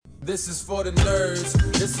This is for the nerds,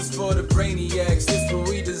 this is for the brainiacs, this what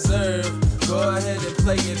we deserve. Go ahead and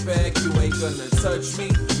play it back, you ain't gonna touch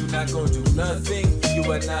me, you not gonna do nothing, you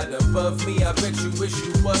are not above me, I bet you wish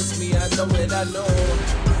you was me, I know it, I know.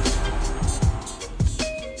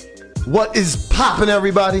 What is poppin',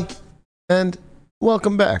 everybody? And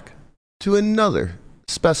welcome back to another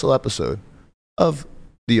special episode of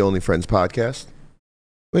the Only Friends podcast.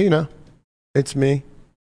 Well, you know, it's me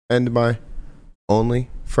and my only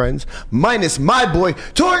friends, minus my boy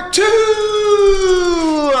Torque 2,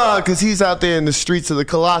 because he's out there in the streets of the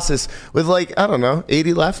Colossus with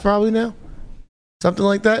 80 left probably now, something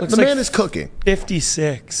like that. Looks the man is cooking.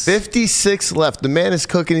 56 left. The man is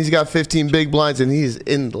cooking. He's got 15 big blinds and he's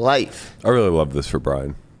in life. I really love this for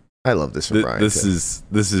Brian. I love this for Brian. This is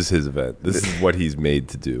his event. This is what he's made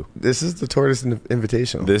to do. This is the Tortoise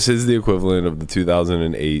Invitational. This is the equivalent of the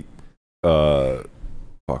 2008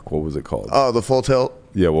 what was it called? Oh, the Full Tilt?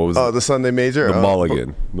 Yeah, what was it? Oh, the Sunday Major? The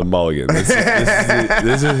Mulligan. The Mulligan. This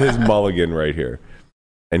is his Mulligan right here.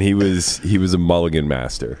 And he was a Mulligan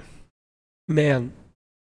master. Man,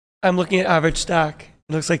 I'm looking at average stack.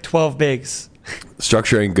 It looks like 12 bigs.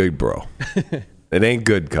 Structure ain't good, bro. It ain't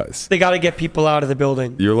good, cuz. They got to get people out of the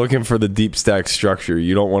building. You're looking for the deep stack structure.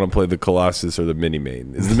 You don't want to play the Colossus or the mini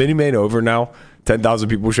main. Is the mini main over now? 10,000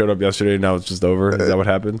 people showed up yesterday. Now it's just over. Is that what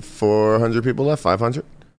happened? 400 people left. 500.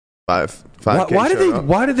 Why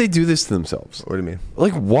did they do this to themselves? What do you mean?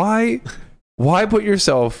 Like, why put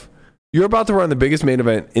yourself? You're about to run the biggest main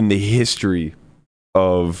event in the history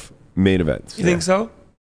of main events. You think so?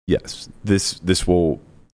 Yes. This will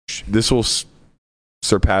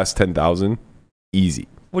surpass 10,000 easy.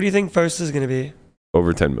 What do you think first is going to be?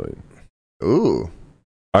 Over 10 million. Ooh.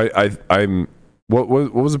 I'm. What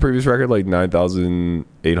was the previous record? Like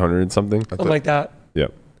 9,800 and something. Something like that. Yeah.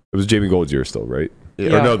 It was Jamie Gold's year still, right?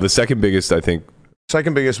 Yeah. Or no, the second biggest, I think.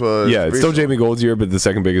 Second biggest was... Yeah, it's still Jamie Gold's year, but the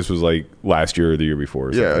second biggest was like last year or the year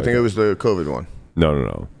before. Yeah, I think it was the COVID one.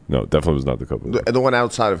 No, definitely was not the COVID one. The one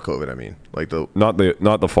outside of COVID, I mean. Not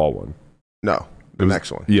the fall one. No, the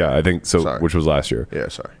next one. Yeah, I think so, Sorry. which was last year. Yeah,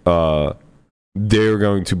 sorry. They're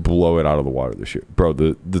going to blow it out of the water this year. Bro,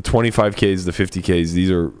 the 25Ks, the 50Ks, these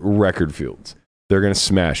are record fields. They're going to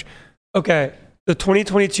smash. Okay. The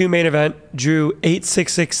 2022 main event drew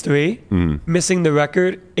 8663, missing the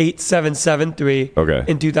record 8773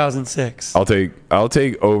 in 2006. I'll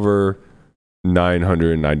take over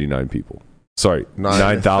 999 people. Sorry,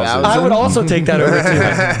 9,000. I would also take that over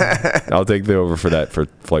too. I'll take the over for that for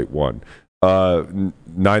flight 1.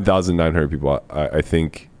 9,900 people. I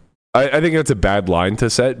think that's a bad line to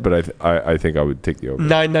set, but I think I would take the over.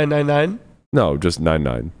 9999? No, just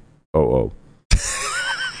 9900.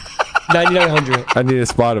 9,900. I need a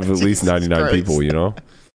spot of at least 99 Christ. people, you know?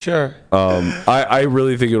 Sure. I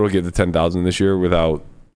really think it'll get to 10,000 this year without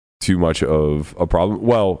too much of a problem.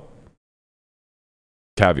 Well,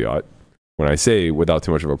 caveat, when I say without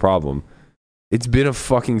too much of a problem, it's been a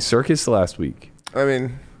fucking circus last week. I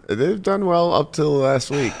mean, they've done well up till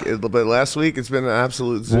last week. But last week, it's been an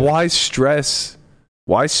absolute... Why stress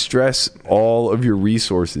all of your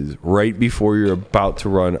resources right before you're about to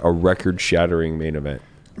run a record-shattering main event?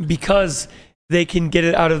 Because they can get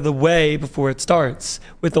it out of the way before it starts,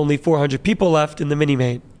 with only 400 people left in the mini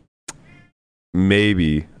main.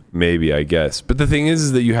 Maybe, I guess. But the thing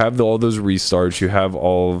is that you have all those restarts. You have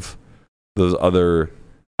all of those other...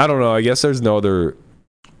 I don't know. I guess there's no other...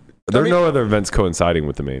 There are no other events coinciding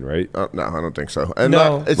with the main, right? No, I don't think so. And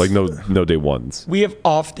No. No day ones. We have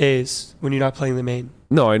off days when you're not playing the main.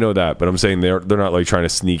 No, I know that, but I'm saying they're not like trying to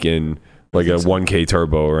sneak in like a 1K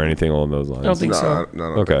turbo or anything along those lines. I don't think so. No, I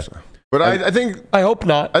don't Okay. think so. But I think... I hope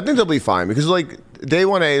not. I think they'll be fine because day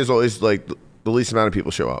 1A is always like the least amount of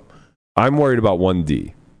people show up. I'm worried about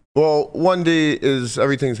 1D. Well, 1D is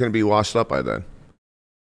everything's going to be washed up by then.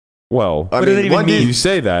 Well, what does that even mean? You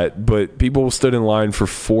say that, but people stood in line for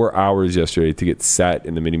 4 hours yesterday to get sat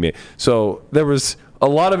in the mini main. So there was a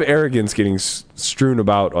lot of arrogance getting strewn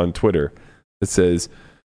about on Twitter that says,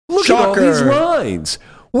 "Look at all these lines.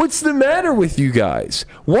 What's the matter with you guys?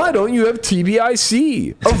 Why don't you have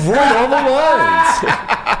TBIC? Avoid all the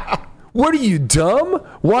lines. What are you, dumb?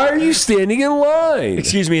 Why are you standing in line?"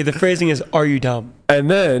 Excuse me, the phrasing is, "Are you dumb?" And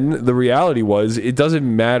then the reality was, it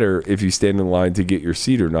doesn't matter if you stand in line to get your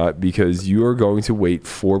seat or not, because you are going to wait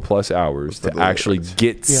 4+ hours to actually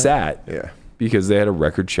get sat because they had a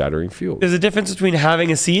record-shattering field. There's a difference between having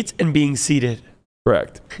a seat and being seated.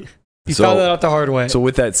 Correct. You found that out the hard way. So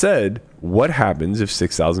with that said, what happens if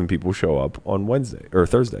 6,000 people show up on Wednesday or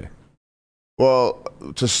Thursday? Well,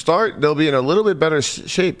 to start, they'll be in a little bit better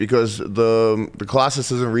shape because the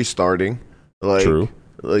Colossus isn't restarting. True.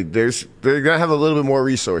 Like they're gonna have a little bit more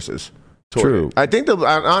resources. True. I think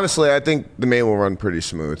honestly, I think the main will run pretty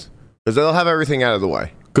smooth because they'll have everything out of the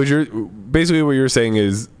way. Because you're basically what you're saying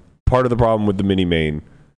is part of the problem with the mini main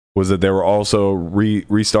was that they were also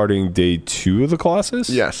restarting day 2 of the Colossus.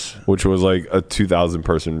 Yes, which was like a 2,000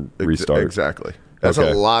 person restart. Exactly. That's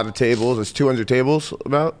a lot of tables. It's 200 tables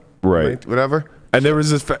about. Right. Whatever. And there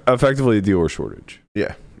was effectively a dealer shortage.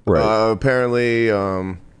 Yeah. Right. Apparently,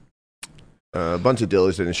 a bunch of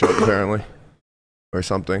dealers didn't show up. Apparently. Or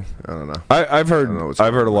something. I don't know. I've heard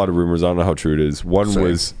a lot of rumors. I don't know how true it is. One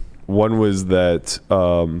was that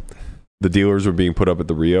the dealers were being put up at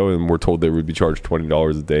the Rio and were told they would be charged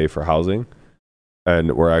 $20 a day for housing,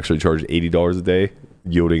 and were actually charged $80 a day,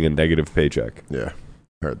 yielding a negative paycheck. Yeah,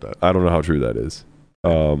 heard that. I don't know how true that is.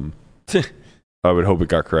 I would hope it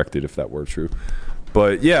got corrected if that were true.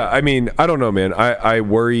 But yeah, I mean, I don't know, man. I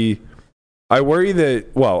worry that,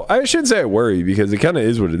 well, I shouldn't say I worry because it kind of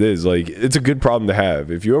is what it is. Like, it's a good problem to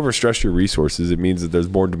have. If you overstress your resources, it means that there's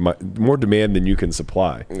more demand than you can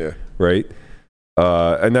supply. Yeah. Right?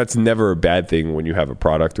 And that's never a bad thing when you have a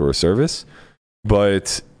product or a service.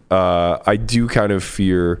 But I do kind of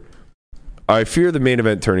fear the main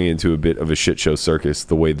event turning into a bit of a shit show circus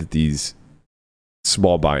the way that these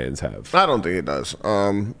small buy-ins have. I don't think it does.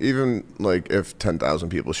 Even like if 10,000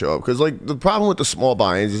 people show up, because like the problem with the small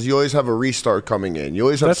buy-ins is you always have a restart coming in. You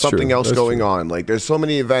always have something else going on. Like there's so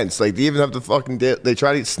many events. Like they even have the fucking they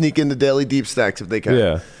try to sneak in the daily deep stacks if they can.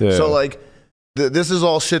 Yeah. So like this is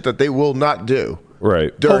all shit that they will not do.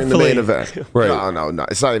 Right. During the main event. Right. No.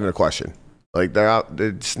 It's not even a question. Like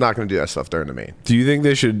they're just not going to do that stuff during the main. Do you think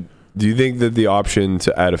that the option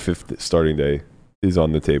to add a 5th starting day is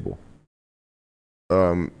on the table?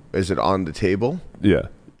 Is it on the table? Yeah.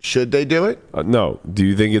 Should they do it? No. Do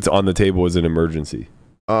you think it's on the table as an emergency?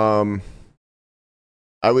 I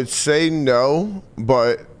would say no,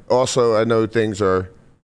 but also I know things are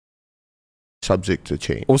subject to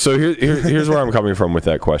change. Well, so here's where I'm coming from with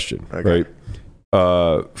that question. Okay.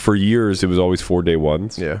 Right? For years, it was always 4-day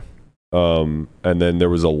ones. Yeah. And then there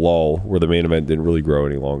was a lull where the main event didn't really grow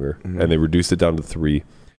any longer, and they reduced it down to 3,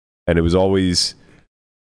 and it was always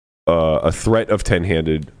a threat of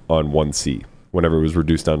 10-handed on 1C whenever it was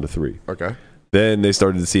reduced down to 3. Okay. Then they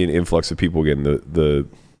started to see an influx of people again.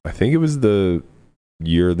 I think it was the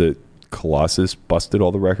year that Colossus busted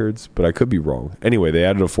all the records, but I could be wrong. Anyway, they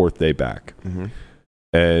added a 4th day back.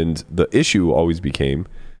 And the issue always became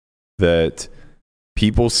that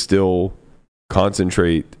people still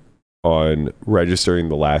concentrate on registering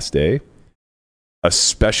the last day,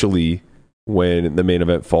 especially when the main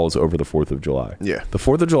event falls over the 4th of July. Yeah. The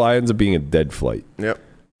 4th of July ends up being a dead flight. Yep.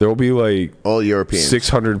 There will be like all Europeans.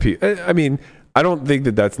 600 people. I mean, I don't think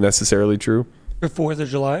that that's necessarily true. For 4th of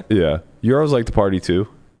July? Yeah. Euros like to party too,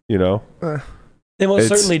 you know? They most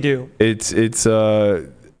certainly do. I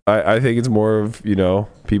think it's more of, you know,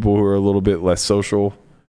 people who are a little bit less social.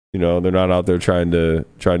 You know, they're not out there trying to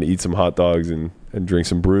eat some hot dogs and drink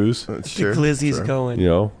some brews. The glizzy's going. You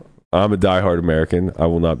know, I'm a diehard American. I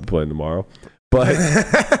will not be playing tomorrow. But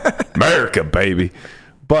America, baby.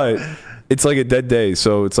 But it's like a dead day.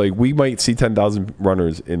 So it's like we might see 10,000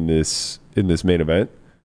 runners in this main event.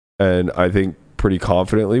 And I think pretty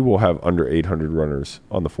confidently we'll have under 800 runners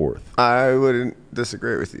on the 4th. I wouldn't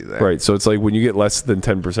disagree with you there. Right. So it's like when you get less than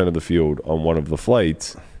 10% of the field on one of the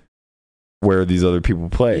flights, where these other people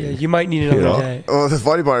play. Yeah, you might need another day. Well, the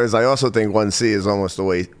funny part is I also think 1C is almost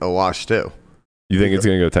a wash too. You think it's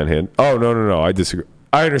going to go 10-hand? Oh, no. I disagree.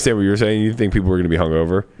 I understand what you're saying. You think people are going to be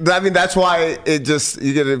hungover? I mean, that's why you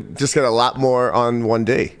get a lot more on one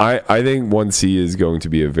day. I think 1C is going to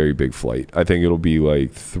be a very big flight. I think it'll be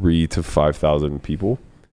like 3,000 to 5,000 people.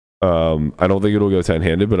 I don't think it'll go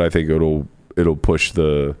 10-handed, but I think it'll push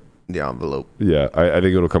the envelope. Yeah, I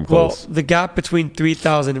think it'll come close. Well, the gap between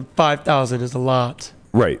 3,000 and 5,000 is a lot.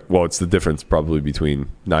 Right. Well, it's the difference probably between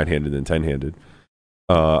 9-handed and 10-handed.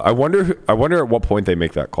 I wonder at what point they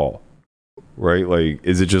make that call. Right? Like,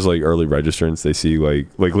 is it just like early registrants? They see like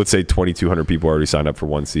let's say 2,200 people already signed up for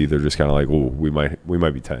 1C. They're just kind of like, oh, we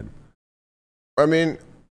might be 10. I mean,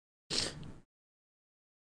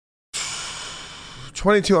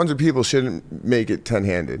 2,200 people shouldn't make it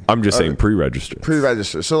 10-handed. I'm just saying pre-registered.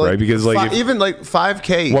 Pre-registered. So like, right? Because like even like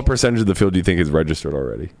 5K. What percentage of the field do you think is registered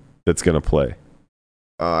already that's going to play?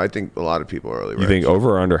 I think a lot of people are already registered. You think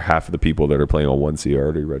over or under half of the people that are playing on 1C are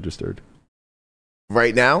already registered?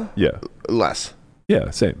 Right now? Yeah. Less.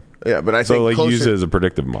 Yeah, same. Yeah, but I think so like use it as a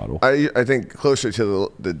predictive model. I think closer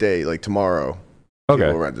to the day, like tomorrow, people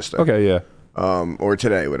will register. Okay, yeah. Or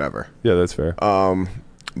today, whatever. Yeah, that's fair.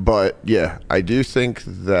 But yeah, I do think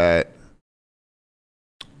that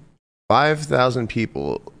 5,000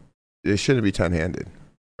 people, it shouldn't be 10-handed,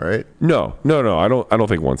 right? No. I don't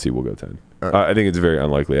think one seed will go 10. I think it's very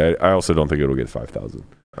unlikely. I also don't think it'll get 5,000.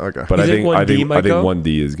 Okay. But I think 1D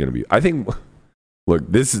 1D is going to be. I think. Look,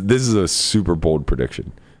 this is a super bold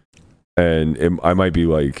prediction, and I might be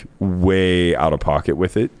like way out of pocket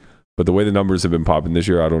with it. But the way the numbers have been popping this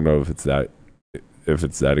year, I don't know if it's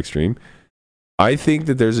that extreme. I think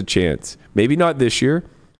that there's a chance, maybe not this year,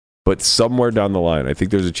 but somewhere down the line, I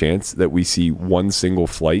think there's a chance that we see one single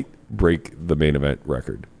flight break the main event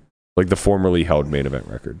record, like the formerly held main event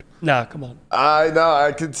record. Nah, come on. I know,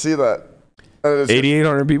 I could see that.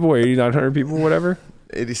 8,800 people or 8,900 people, whatever.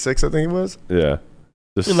 86, I think it was. Yeah.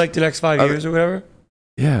 In like the next 5 years or whatever.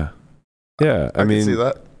 Yeah. I mean, can see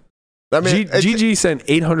that. I mean, GG sent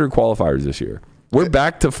 800 qualifiers this year. We're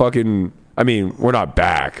back to fucking. I mean, we're not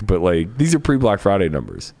back, but like these are pre-Black Friday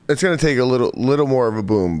numbers. It's going to take a little more of a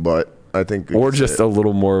boom, but I think, or just a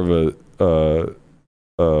little more of a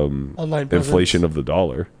online inflation of the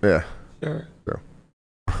dollar. Yeah. Sure.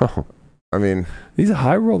 I mean, these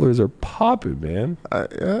high rollers are popping, man.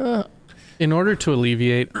 In order to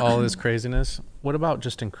alleviate all this craziness, what about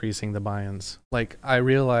just increasing the buy-ins? Like, I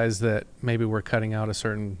realize that maybe we're cutting out a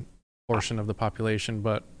certain portion of the population,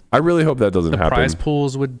 but I really hope that doesn't the happen. prize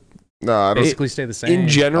pools would basically stay the same. In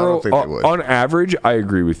general, I don't think they would. On average, I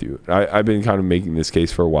agree with you. I've been kind of making this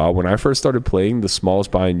case for a while. When I first started playing, the smallest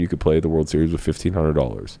buy-in you could play at the World Series was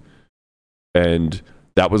 $1,500. And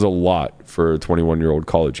that was a lot for a 21-year-old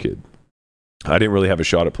college kid. I didn't really have a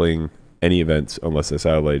shot at playing any events unless I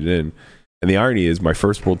satellited in. And the irony is my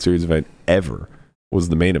first World Series event ever was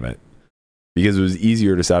the main event because it was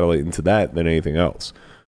easier to satellite into that than anything else.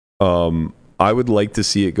 I would like to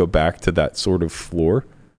see it go back to that sort of floor.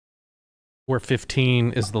 Where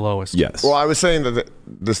 15 is the lowest. Yes. Well, I was saying that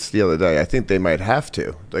this the other day. I think they might have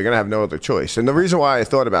to. They're going to have no other choice. And the reason why I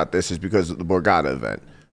thought about this is because of the Borgata event.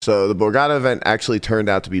 So the Borgata event actually turned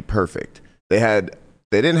out to be perfect. They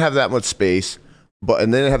didn't have that much space,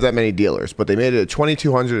 and they didn't have that many dealers, but they made it a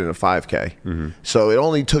 2,200 and a 5K. Mm-hmm. So it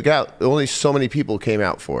only so many people came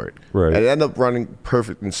out for it. Right. And it ended up running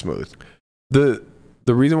perfect and smooth.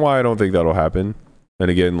 The reason why I don't think that'll happen,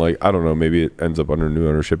 and again, like, I don't know, maybe it ends up under new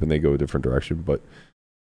ownership and they go a different direction, but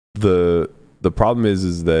the problem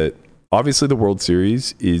is that obviously the World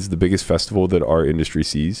Series is the biggest festival that our industry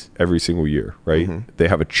sees every single year, right? Mm-hmm. They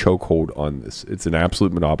have a chokehold on this. It's an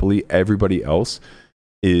absolute monopoly. Everybody else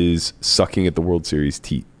is sucking at the World Series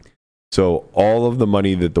teat. So all of the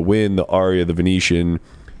money that the Wynn, the Aria, the Venetian,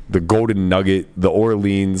 the Golden Nugget, the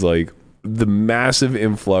Orleans, like the massive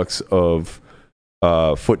influx of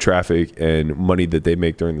foot traffic and money that they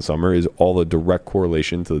make during the summer is all a direct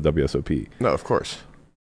correlation to the WSOP. No, of course.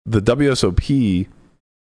 The WSOP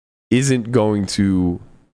isn't going to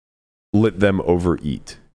let them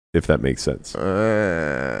overeat, if that makes sense.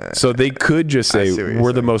 So they could just say,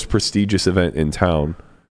 we're the most prestigious event in town.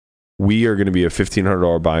 We are going to be a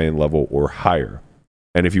 $1,500 buy-in level or higher.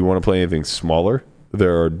 And if you want to play anything smaller,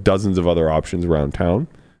 there are dozens of other options around town,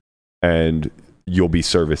 and you'll be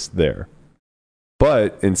serviced there.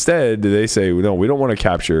 But instead, they say, no, we don't want to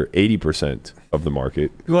capture 80% of the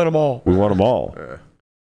market. We want them all. We want them all.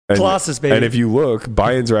 Colossus, baby. And if you look,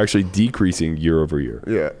 buy-ins are actually decreasing year over year.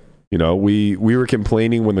 Yeah. You know, we were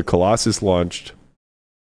complaining when the Colossus launched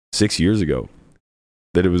 6 years ago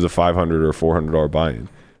that it was a $500 or $400 buy-in,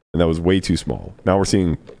 and that was way too small. Now we're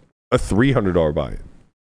seeing a $300 buy-in.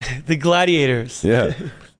 The gladiators. Yeah.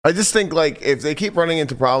 I just think, like, if they keep running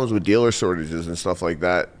into problems with dealer shortages and stuff like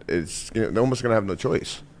that, it's, you know, they're almost going to have no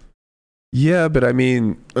choice. Yeah, but I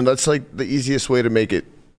mean... And that's, like, the easiest way to make it.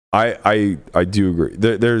 I do agree.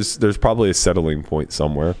 There's probably a settling point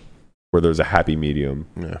somewhere where there's a happy medium.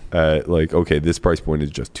 Yeah. Like, okay, this price point is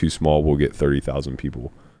just too small. We'll get 30,000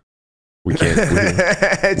 people. We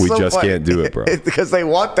can't. We so just can't do it, bro. It's because they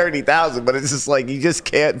want 30,000, but it's just like you just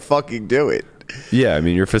can't fucking do it. Yeah, I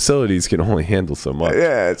mean, your facilities can only handle so much.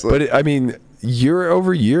 Yeah, it's like, but I mean, year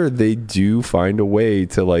over year, they do find a way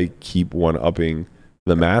to like keep one-upping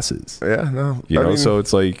the masses. Yeah, no, you know. So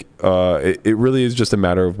it's like it really is just a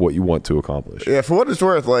matter of what you want to accomplish. Yeah, for what it's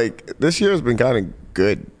worth, like this year has been kind of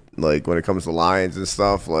good. Like when it comes to lines and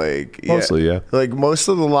stuff, like mostly, yeah. Like most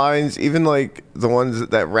of the lines, even like the ones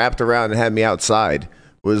that wrapped around and had me outside,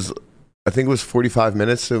 was I think it was 45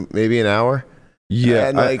 minutes to maybe an hour. Yeah,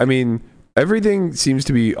 and, like, I mean, everything seems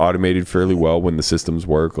to be automated fairly well when the systems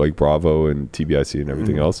work, like Bravo and TBIC and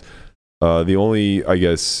everything else. The only, I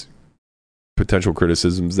guess, potential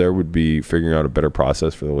criticisms there would be figuring out a better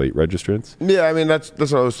process for the late registrants. Yeah, I mean that's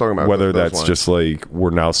what I was talking about. Whether those that's lines. just like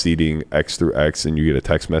we're now seeding X through X and you get a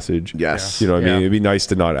text message. Yes. You know what I Yeah. mean? It'd be nice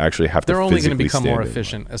to not actually have They're to only going to physically become stand more in.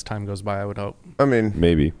 efficient as time goes by, I would hope. I mean,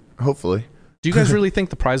 Maybe. hopefully. Do you guys really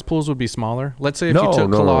think the prize pools would be smaller? Let's say if No, you took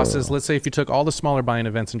no, Colossus, no. let's say if you took all the smaller buy-in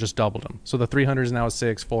events and just doubled them. So the 300 is now a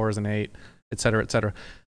 6, 4 is an 8, et cetera, et cetera.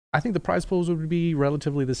 I think the prize pools would be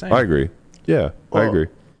relatively the same. I agree. Yeah, I Well, agree.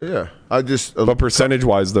 Yeah, I just But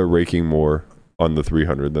percentage-wise, they're raking more on the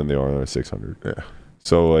 300 than they are on the 600. Yeah.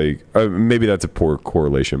 So, like, maybe that's a poor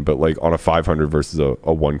correlation, but, like, on a 500 versus a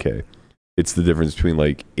 1K, it's the difference between,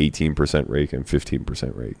 like, 18% rake and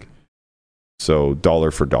 15% rake. So,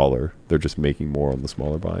 dollar for dollar, they're just making more on the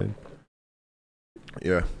smaller buy-in.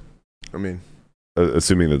 yeah. I mean,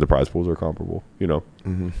 Assuming that the prize pools are comparable, you know?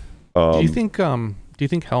 mhm. Do you think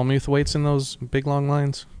Hellmuth waits in those big long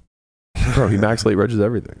lines? Bro, he max late regs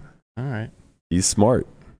everything. All right. He's smart.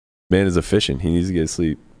 Man is efficient. He needs to get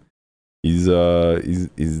sleep. He's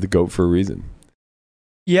the GOAT for a reason.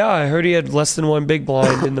 Yeah, I heard he had less than one big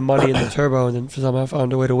blind in the money in the turbo and then somehow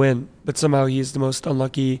found a way to win. But somehow he's the most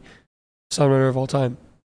unlucky sunrunner of all time.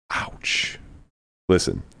 Ouch.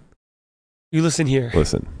 Listen. You listen here.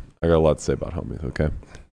 Listen. I got a lot to say about Hellmuth, okay?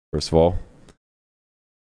 First of all,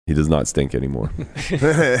 he does not stink anymore.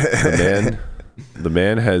 The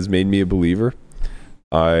man has made me a believer.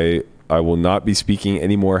 I will not be speaking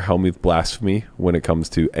any more Hellmuth blasphemy when it comes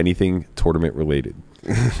to anything tournament related.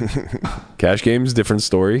 Cash games, different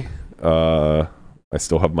story. I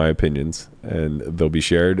still have my opinions, and they'll be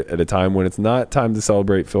shared at a time when it's not time to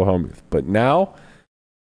celebrate Phil Hellmuth. But now,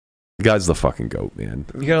 the guy's the fucking GOAT, man.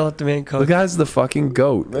 You gotta let the man cook. The guy's the fucking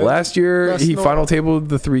GOAT. That's- Last year, that's he not- final tabled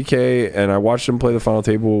the 3K, and I watched him play the final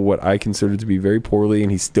table what I considered to be very poorly,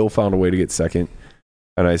 and he still found a way to get second.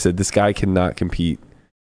 And I said, this guy cannot compete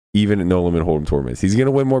even at no limit hold'em tournaments. He's going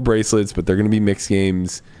to win more bracelets, but they're going to be mixed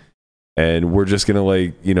games, and we're just going to,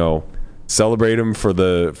 like, you know, celebrate him for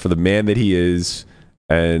the man that he is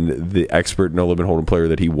and the expert no limit hold'em player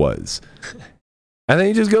that he was. And then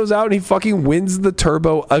he just goes out and he fucking wins the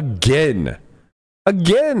turbo again.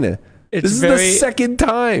 Again. It's This is the second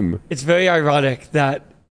time. It's very ironic that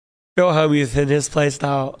Phil Hellmuth in his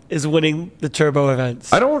playstyle is winning the turbo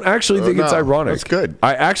events. I don't actually think it's No, ironic. That's good.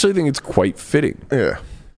 I actually think it's quite fitting. Yeah.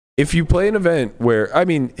 If you play an event where, I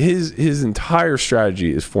mean, his entire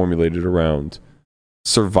strategy is formulated around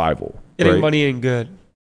survival. Getting right? money in good.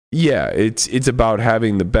 Yeah, it's about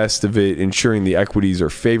having the best of it, ensuring the equities are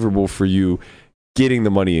favorable for you, getting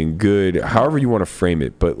the money in good, however you want to frame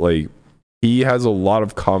it. But, like, he has a lot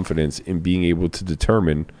of confidence in being able to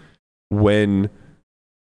determine when,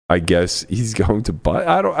 I guess, he's going to buy.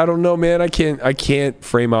 I don't know, man. I can't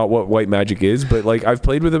frame out what white magic is, but, like, I've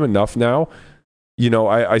played with him enough now. You know,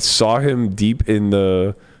 I saw him deep in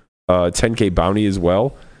the 10K bounty as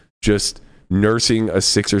well, just nursing a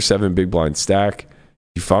 6 or 7 big blind stack.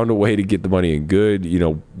 He found a way to get the money in good. You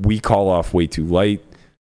know, we call off way too light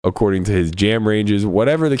according to his jam ranges,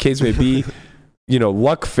 whatever the case may be. You know,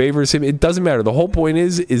 luck favors him. It doesn't matter. The whole point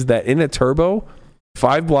is that in a turbo,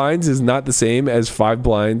 5 blinds is not the same as 5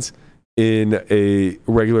 blinds in a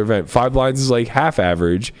regular event. 5 blinds is like half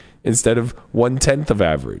average instead of 1/10 of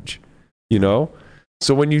average. You know?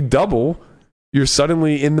 So when you double, you're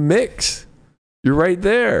suddenly in the mix. You're right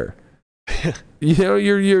there. You know,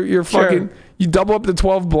 you're fucking, you double up to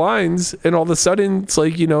 12 blinds, and all of a sudden it's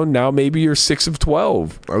like, you know, now maybe you're 6 of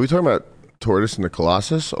 12. Are we talking about Tortoise and the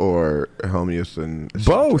Colossus or Hellmuth and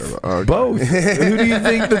Both. Okay. Both. Who do you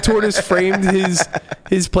think the Tortoise framed his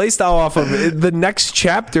playstyle off of? The next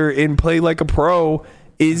chapter in Play Like a Pro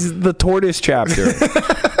is the Tortoise chapter.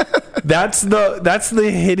 That's the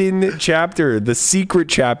hidden chapter, the secret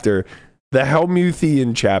chapter, the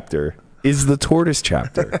Hellmuthian chapter is the Tortoise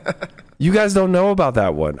chapter. You guys don't know about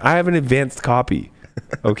that one. I have an advanced copy.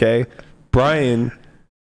 Okay? Brian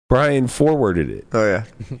forwarded it. Oh yeah.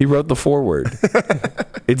 He wrote the foreword.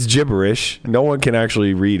 It's gibberish. No one can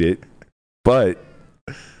actually read it. But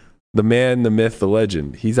the man, the myth, the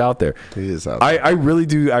legend, he's out there. He is out. I really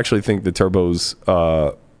do actually think the turbos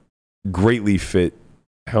greatly fit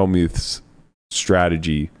Hellmuth's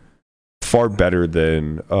strategy far better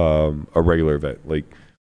than a regular event. Like,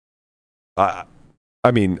 I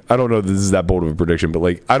mean, I don't know if this is that bold of a prediction, but,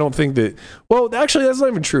 like, I don't think that... Well, actually, that's not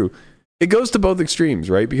even true. It goes to both extremes,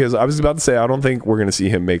 right? Because I was about to say, I don't think we're going to see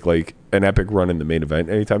him make, like, an epic run in the main event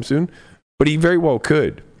anytime soon, but he very well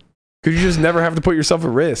could. Because you just never have to put yourself at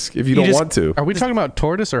risk if you don't want to. Are we talking about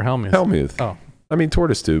Tortoise or Hellmuth? Hellmuth. Oh. I mean,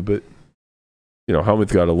 Tortoise too, but, you know,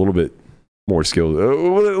 Hellmuth got a little bit more skill.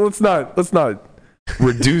 Let's not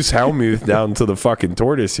reduce Hellmuth down to the fucking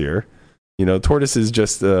Tortoise here. You know, tortoise is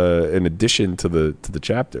just an addition to the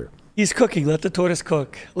chapter. He's cooking. Let the tortoise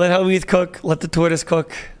cook. Let Hellmuth cook. Let the tortoise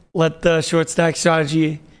cook. Let the short stack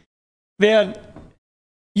strategy. Man,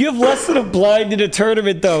 you have less than a blind in a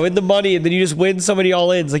tournament, though, in the money, and then you just win so many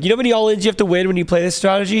all-ins. Like, you know how many all-ins you have to win when you play this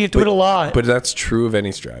strategy? You have to win a lot. But that's true of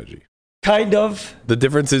any strategy. Kind of. The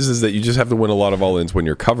difference is that you just have to win a lot of all-ins when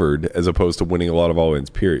you're covered, as opposed to winning a lot of all-ins,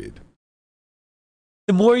 period.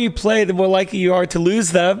 The more you play, the more likely you are to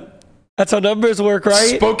lose them. That's how numbers work,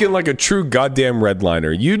 right? Spoken like a true goddamn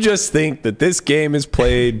redliner. You just think that this game is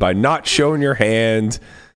played by not showing your hand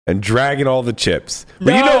and dragging all the chips.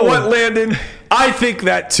 But you know what, Landon? I think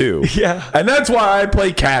that too. Yeah. And that's why I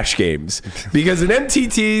play cash games. Because in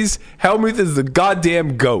MTTs, Hellmuth is the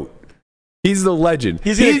goddamn GOAT. He's the legend.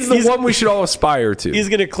 He's the one we should all aspire to. He's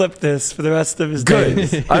going to clip this for the rest of his Good.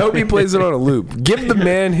 days. I hope he plays it on a loop. Give the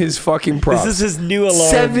man his fucking props. This is his new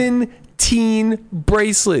alarm. 17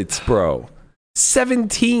 bracelets, bro.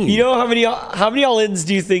 17. You know how many all-ins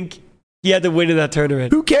do you think he had to win in that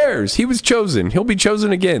tournament? Who cares? He was chosen. He'll be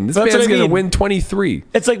chosen again. This That's man's what I going to mean. win 23.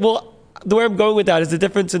 It's like, well, the way I'm going with that is the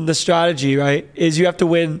difference in the strategy, right? Is you have to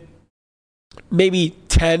win maybe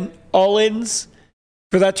 10 all-ins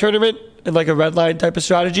for that tournament in like a red line type of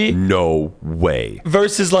strategy No way.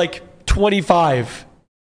 versus like 25.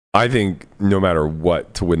 I think no matter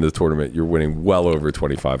what, to win the tournament, you're winning well over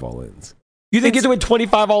 25 all-ins. You think you have to win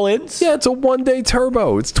 25 all-ins? Yeah, it's a one-day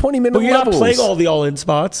turbo. It's 20-minute But you're levels. not playing all the all-in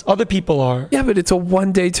spots. Other people are. Yeah, but it's a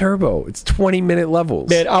one-day turbo. It's 20-minute levels.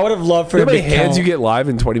 Man, I would have loved for you know a how many big hands you count. get live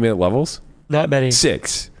in 20-minute levels? Not many.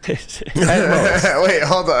 6. Wait,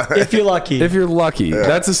 hold on. If you're lucky. If you're lucky.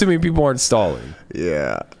 That's assuming people aren't stalling.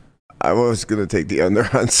 Yeah. I was going to take the under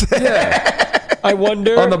on 6. Yeah. I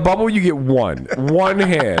wonder. On the bubble, you get one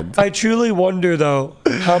hand. I truly wonder, though,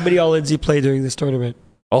 how many all-ins he played during this tournament.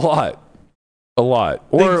 A lot.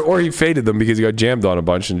 Or he faded them because he got jammed on a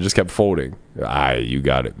bunch and just kept folding. You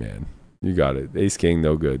got it, man. You got it. Ace King,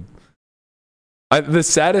 no good. The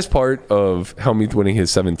saddest part of Hellmuth winning his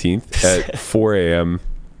 17th at 4 a.m.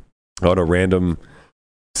 on a random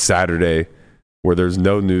Saturday where there's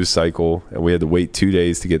no news cycle and we had to wait 2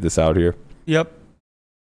 days to get this out here. Yep.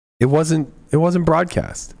 It wasn't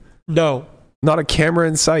broadcast. No. Not a camera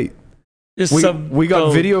in sight. Just We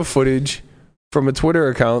got video footage from a Twitter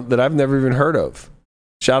account that I've never even heard of.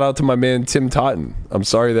 Shout out to my man Tim Totten. I'm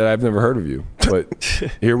sorry that I've never heard of you, but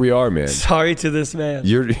here we are, man. Sorry to this man.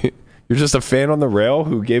 You're just a fan on the rail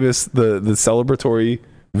who gave us the celebratory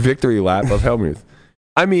victory lap of Hellmuth.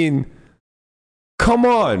 I mean, come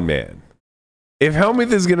on, man. If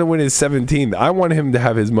Hellmuth is going to win his 17th, I want him to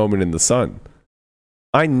have his moment in the sun.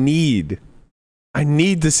 I need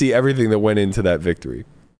to see everything that went into that victory.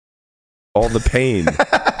 All the pain,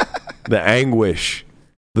 the anguish,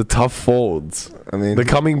 the tough folds, the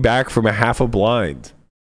coming back from a half a blind.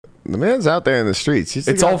 The man's out there in the streets.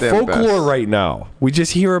 It's all folklore right now. We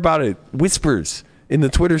just hear about it, whispers in the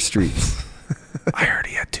Twitter streets. I heard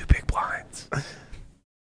he had 2 big blinds.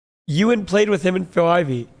 Ewan played with him and Phil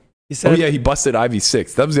Ivey. He said, Oh yeah, he busted Ivy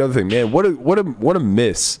 6. That was the other thing, man. What a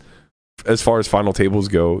miss as far as final tables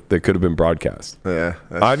go that could have been broadcast. Yeah,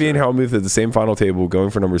 Ivy and Hellmuth at the same final table,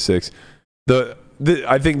 going for number 6.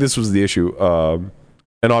 I think this was the issue,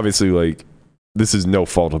 and obviously, like, this is no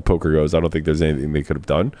fault of Poker Goes. I don't think there's anything they could have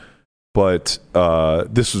done, but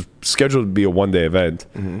this was scheduled to be a one-day event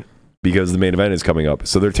because the main event is coming up.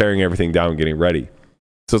 So they're tearing everything down, getting ready.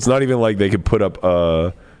 So it's not even like they could put up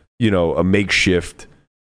a makeshift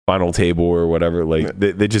final table or whatever. Like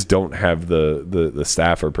they just don't have the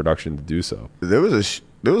staff or production to do so. There was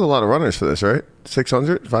a lot of runners for this, right?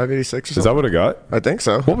 600, 586. Is that what it got? I think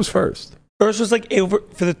so. What was first? First was like over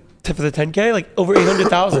for the 10K, like over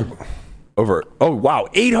 800,000. Over. Oh wow,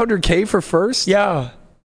 800K for first. Yeah.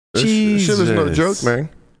 This shit was no joke, man.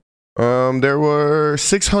 There were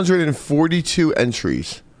 642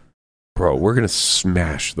 entries. Bro, we're gonna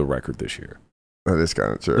smash the record this year. That is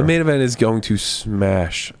kind of true. The main event is going to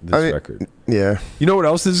smash this record. Yeah. You know what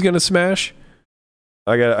else is going to smash?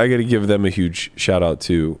 I got to give them a huge shout out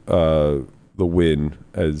to the Win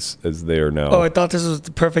as they are now. Oh, I thought this was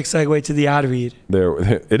the perfect segue to the ad read.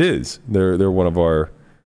 It is. They're one of our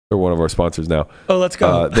sponsors now. Oh, let's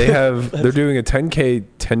go. They're doing a 10K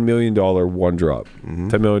 $10 million one drop,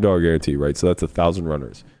 $10 million guarantee, right? So that's 1,000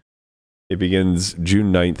 runners. It begins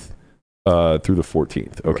June 9th through the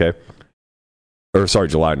 14th. Okay. Or sorry,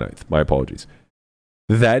 July 9th. My apologies.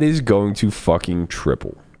 That is going to fucking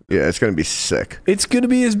triple. Yeah, it's going to be sick. It's going to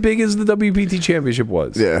be as big as the WPT Championship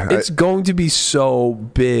was. Yeah. It's going to be so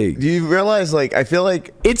big. Do you realize, like, I feel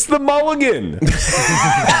like... It's the mulligan.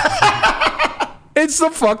 It's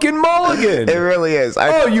the fucking mulligan. It really is.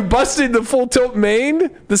 You busted the full tilt main,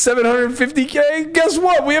 the 750K? Guess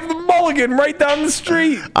what? We have the mulligan right down the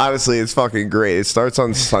street. Honestly, it's fucking great. It starts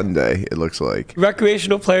on Sunday, it looks like.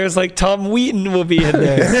 Recreational players like Tom Wheaton will be in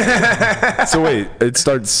there. So wait, it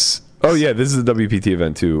starts... Oh, yeah, this is a WPT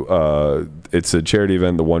event, too. It's a charity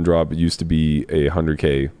event. The one drop used to be a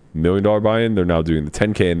 $100K $1 million buy-in. They're now doing the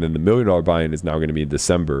 $10K, and then the $1 million buy-in is now going to be in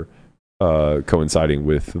December, coinciding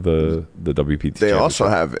with the WPT. They also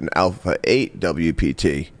have an Alpha 8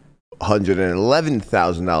 WPT,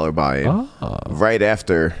 $111,000 buy-in right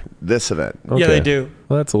after this event. Okay. Yeah, they do.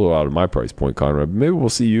 Well, that's a little out of my price point, Conrad. Maybe we'll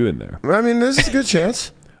see you in there. I mean, there's a good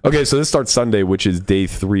chance. Okay, so this starts Sunday, which is day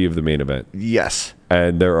 3 of the main event. Yes.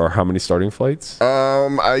 And there are how many starting flights?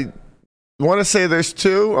 I want to say there's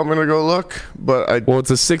 2. I'm going to go look, but Well, it's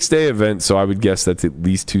a 6-day event, so I would guess that's at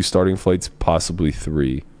least 2 starting flights, possibly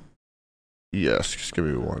 3. Yes, just give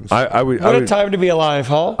me one. I would. What a time to be alive,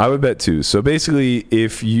 huh? I would bet 2. So basically,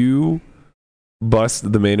 if you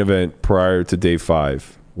bust the main event prior to day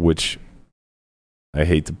 5, which I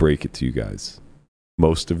hate to break it to you guys,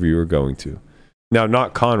 most of you are going to. Now,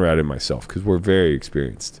 not Conrad and myself, because we're very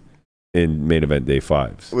experienced in main event day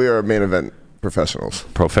 5s. We are main event professionals.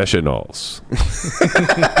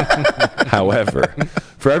 However,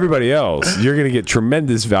 for everybody else, you're going to get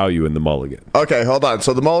tremendous value in the mulligan. Okay, hold on.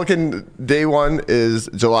 So the mulligan day 1 is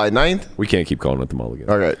July 9th. We can't keep calling it the mulligan.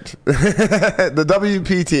 All right. The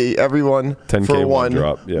WPT, everyone 10K for one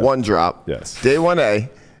drop. Yeah. One drop. Yes. Day 1A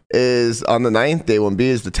is on the 9th. Day 1B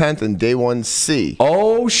is the 10th. And day 1C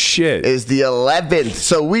Oh, shit. is the 11th.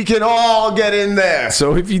 So we can all get in there.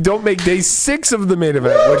 So if you don't make day 6 of the main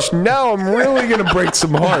event, which now I'm really going to break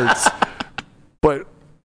some hearts, but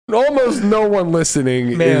almost no one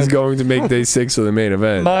listening is going to make day 6 of the main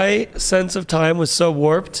event. My sense of time was so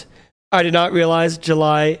warped. I did not realize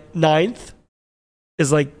July 9th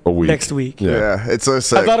is like a week. Next week. Yeah, it's so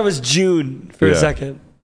sick. I thought it was June for a second.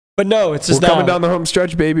 But no, it's just We're coming now. down the home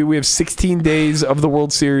stretch, baby. We have 16 days of the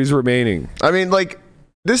World Series remaining. I mean, like,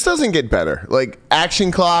 this doesn't get better. Like,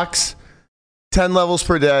 action clocks, 10 levels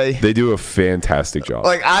per day. They do a fantastic job.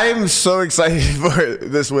 Like, I am so excited for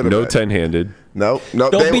this win. No 10-handed. Nope.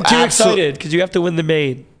 Don't be too excited because you have to win the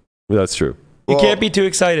main. That's true. You can't be too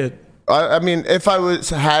excited. I mean, if I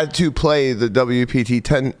had to play the WPT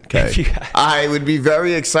 10K, I would be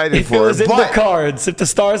very excited for it. If it was in the cards, if the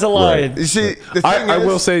stars aligned. Right. You see, the thing I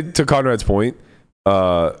will say, to Conrad's point,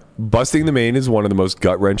 busting the main is one of the most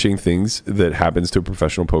gut-wrenching things that happens to a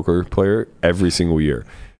professional poker player every single year.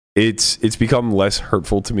 It's become less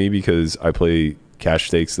hurtful to me because I play cash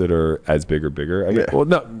stakes that are as big or bigger. I mean, well,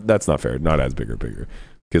 no, that's not fair. Not as big or bigger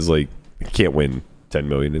because, like, I can't win 10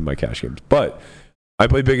 million in my cash games. But I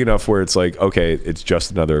play big enough where it's like, okay, it's just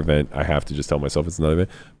another event. I have to just tell myself it's another event.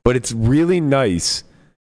 But it's really nice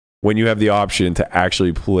when you have the option to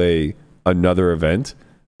actually play another event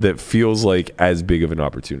that feels like as big of an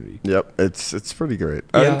opportunity. Yep, it's pretty great.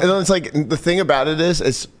 Yeah. And it's like, the thing about it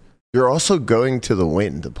is you're also going to the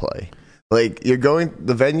Win to play. Like, you're going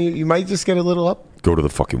the venue, you might just get a little up. Go to the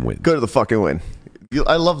fucking Win. Go to the fucking Win.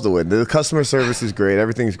 I love the Win. The customer service is great.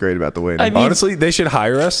 Everything's great about the Win. I mean, honestly, they should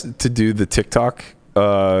hire us to do the TikTok.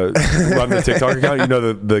 Run the TikTok account. You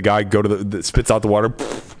know, the guy that spits out the water.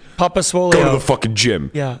 Papa Swolio. Go to the fucking gym.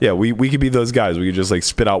 Yeah. We could be those guys. We could just like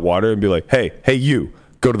spit out water and be like, hey, you,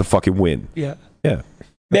 go to the fucking Win. Yeah. Man,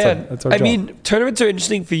 that's our job. mean, tournaments are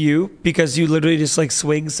interesting for you because you literally just like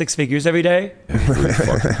swing 6 figures every day.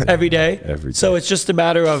 Every day. So it's just a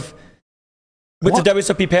matter of with the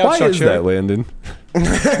WSOP payout structure. Why is that, Landon?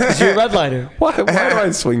 Because you're a redliner. Why do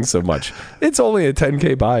I swing so much? It's only a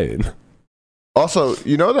 10K buy-in. Also,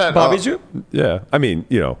 you know that Bobby's room? Yeah, I mean,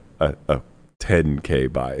 you know, a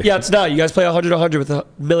 10K buy-in. Yeah, it's not. You guys play 100 with $1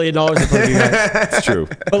 million in front of you guys. It's true.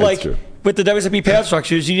 But like with the WSOP payout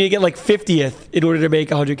structures, you need to get like 50th in order to make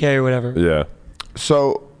 100K or whatever. Yeah.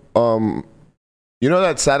 So, you know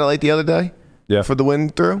that satellite the other day? Yeah. For the win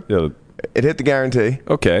through? Yeah. It hit the guarantee.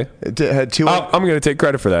 Okay. It had 2. I'm going to take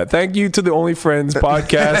credit for that. Thank you to the Only Friends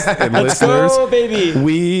podcast and listeners. Oh, baby.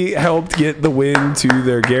 We helped get the win to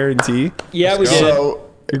their guarantee. Yeah, we did. So,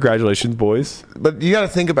 congratulations, boys. But you got to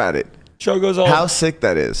think about it. Show goes on. How sick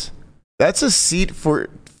that is. That's a seat for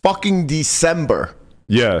fucking December.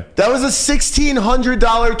 Yeah. That was a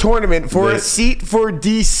 $1,600 tournament for a seat for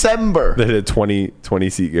December. They had a 20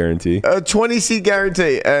 seat guarantee. A 20 seat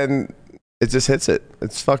guarantee, and it just hits it.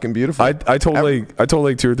 It's fucking beautiful. I told like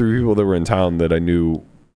 2 or 3 people that were in town that I knew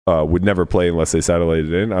would never play unless they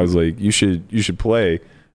satellited in. I was like, you should play.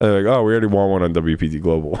 And they're like, oh, we already won one on WPT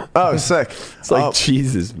Global. Oh, sick. It's like,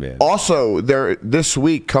 Jesus, man. Also, this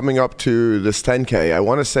week coming up to this 10K, I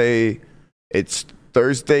want to say It's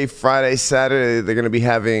Thursday, Friday, Saturday. They're going to be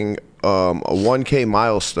having a 1K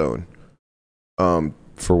milestone.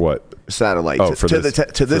 For what? Satellite. Oh, for this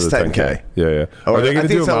 10K. Yeah. Are they going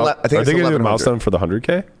to do a milestone for the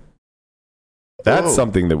 100K? That's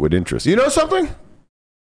something that would interest me. You know something?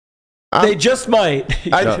 They just might.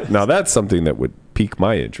 Now that's something that would pique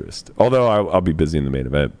my interest. Although I'll be busy in the main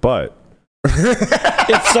event, but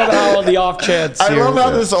it's somehow on the off chance. I love how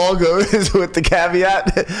this all goes with the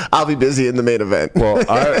caveat. I'll be busy in the main event. Well,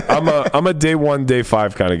 I'm a day 1, day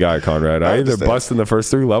 5 kind of guy, Conrad. I either bust in the first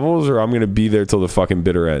 3 levels or I'm going to be there till the fucking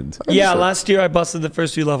bitter end. Yeah, last year I busted the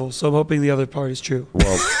first 2 levels, so I'm hoping the other part is true.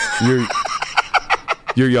 Well,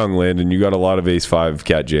 you're young, Landon. You got a lot of Ace 5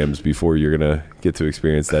 cat jams before you're going to get to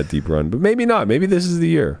experience that deep run. But maybe not. Maybe this is the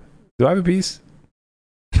year. Do I have a piece?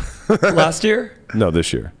 Last year? No,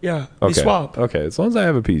 this year. Yeah. Okay. We swap. Okay. As long as I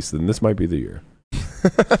have a piece, then this might be the year.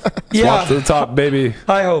 Yeah. Swap to the top, baby.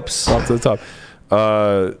 High hopes. Swap to the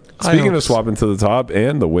top. Speaking of swapping to the top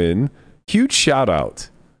and the win, huge shout out.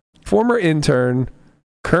 Former intern,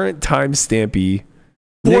 current time stampy.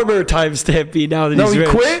 Former time stampy now that he's rich.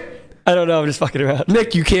 Quit? I don't know. I'm just fucking around.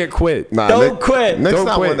 Nick, you can't quit. Nah, Don't quit. Nick's Don't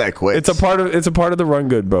not quit. one that quits. It's a part of the run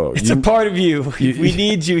good, bro. It's a part of you. We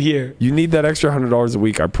need you here. You need that extra $100 a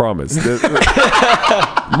week, I promise.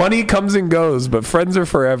 Money comes and goes, but friends are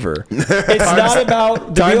forever. It's not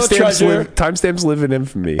about the real treasure. Timestamps live in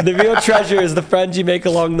infamy. The real treasure is the friends you make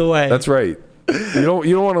along the way. That's right. You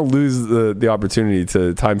don't want to lose the opportunity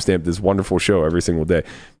to timestamp this wonderful show every single day.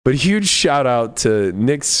 But huge shout out to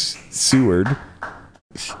Nick Seward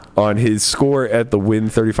on his score at the win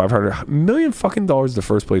 $3,500 million fucking dollars to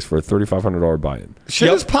first place for a $3,500 buy-in.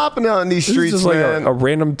 Shit is popping out in these This streets, is just like man. a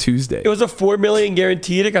random Tuesday. It was a $4 million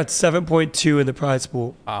guaranteed. It got 7.2 in the prize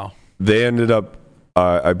pool. Wow. They ended up,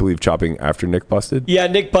 I believe, chopping after Nick busted. Yeah,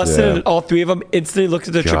 Nick busted, and all 3 of them instantly looked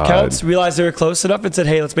at their trip God. counts, realized they were close enough, and said,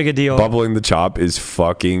 "Hey, let's make a deal." Bubbling the chop is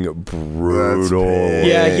fucking brutal.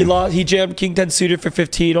 Yeah, he jammed King 10 suited for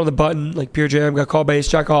 15 on the button, like pure jam. Got called by Ace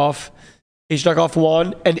Jack off. Ace Jack off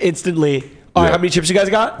won, and instantly. All right, how many chips you guys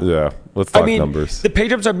got? Yeah, let's talk numbers. The pay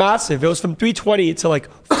jumps are massive. It was from 320 to like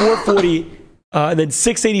 440, and then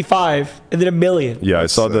 685, and then $1 million. Yeah, I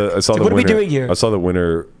saw the what winner. are we doing here? I saw the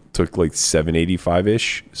winner took like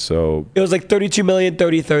 785-ish. So it was like 32 million,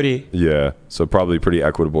 30. Yeah, so probably pretty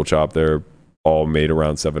equitable chop there. All made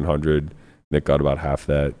around 700. Nick got about half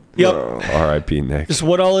that. Yep. R.I.P. Nick. Just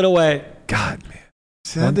went all in away. God, man.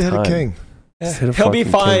 Sad to hit a king. He'll be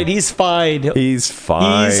fine. He's fine. He's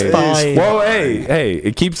fine. Well, hey,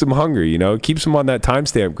 it keeps him hungry, you know? It keeps him on that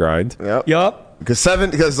timestamp grind. Yep.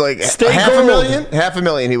 Because like Stay half gold. a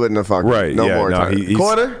million he wouldn't have fucked. Right. No yeah, more time. he's,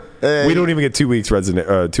 Quarter? We don't even get 2 weeks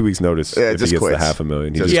 2 weeks notice if he just gets quits. the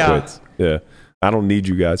 $500,000. He just Yeah. quits. Yeah. I don't need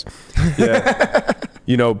you guys. Yeah.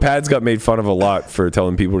 You know, Pads got made fun of a lot for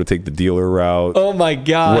telling people to take the dealer route. Oh my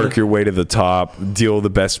God. Work your way to the top. Deal the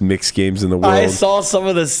best mixed games in the world. I saw some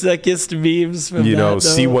of the sickest memes from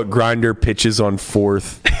see what grinder pitches on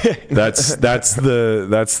fourth. That's the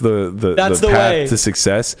the path way to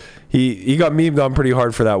success. He got memed on pretty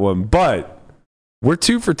hard for that one, but we're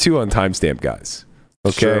 2 for 2 on timestamp, guys.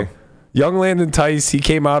 Okay, True. Young Landon Tice, he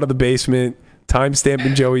came out of the basement,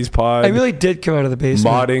 timestamping Joey's pod. I really did come out of the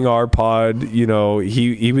basement. Modding our pod. You know,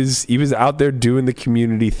 he was out there doing the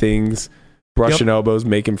community things, brushing elbows,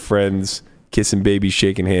 making friends, kissing babies,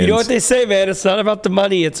 shaking hands. You know what they say, man? It's not about the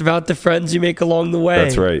money. It's about the friends you make along the way.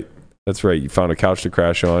 That's right. That's right. You found a couch to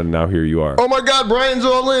crash on, and now here you are. Oh my God, Brian's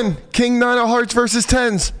all in. King 9 of hearts versus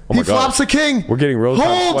 10s. Oh my He God. flops a king. We're getting real time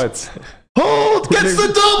Hold. sweats. Hold. Gets the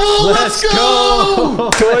double. Let's go.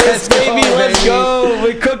 Toys, baby, let's go.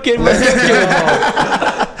 We're cooking.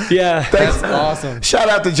 Yeah. That's awesome. Shout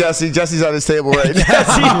out to Jesse. Jesse's on his table right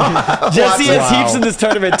now. Jesse has Wow. heaps in this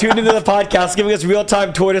tournament. Tune into the podcast, giving us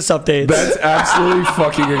real-time tortoise updates. That's absolutely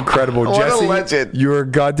fucking incredible. What a Jesse, legend. you're a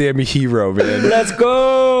goddamn hero, man. Let's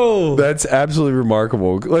go. That's absolutely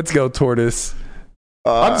remarkable. Let's go, Tortoise.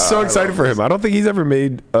 I'm so excited for him. I don't think he's ever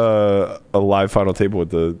made a live final table with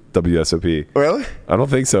the WSOP. Really? I don't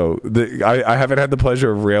think so. I haven't had the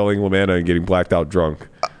pleasure of railing Lamanna and getting blacked out drunk.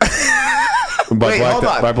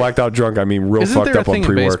 By blacked out drunk, I mean real Isn't fucked there a up on thing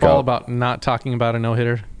in baseball pre-workout. about not talking about a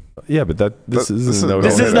no-hitter? Yeah, but this is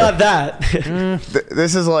not that.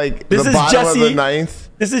 This is like This the is bottom of the Jesse. ninth.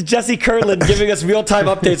 This is Jesse Kirtland giving us real-time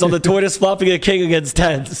updates on the tortoise flopping a king against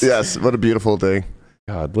 10s. Yes, what a beautiful thing.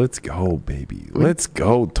 God, let's go, baby. Let's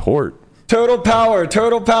go, Tort. Turtle power,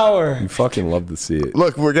 turtle power. You fucking love to see it.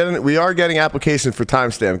 Look, we are getting applications for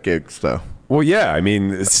timestamp gigs though. Well, yeah. I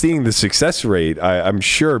mean, seeing the success rate, I'm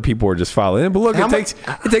sure people are just filing in. But look, it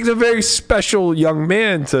takes a very special young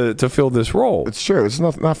man to fill this role. It's true. It's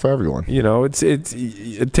not for everyone. You know,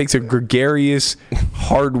 it takes a gregarious,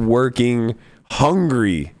 hardworking,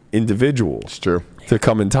 hungry individual. It's true. To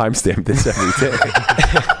come and timestamp this every day.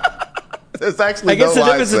 There's actually I guess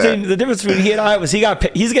no the difference between he and I was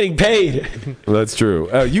he's getting paid. Well, that's true.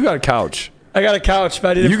 You got a couch. I got a couch,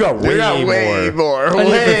 but I did it. You got way more. I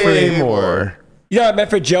did it for Way free. more. You know, I meant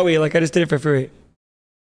for Joey. Like I just did it for free.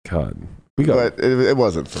 God, But it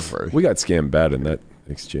wasn't for free. we got scammed bad in that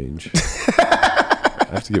exchange. I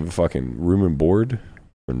have to give a fucking room and board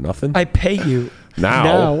for nothing. I pay you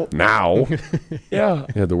Now. Yeah,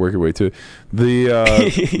 You had to work your way to it.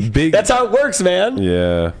 The big. that's how it works, man.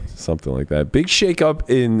 Yeah, something like that. Big shakeup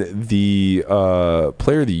in the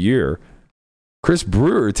Player of the Year. Chris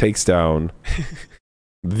Brewer takes down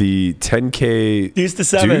the 10K Deuce to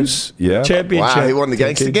 7. Deuce. Yeah. Championship. Wow, he won the 10K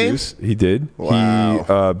gangster game? Deuce. He did.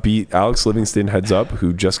 Wow. He beat Alex Livingston heads up,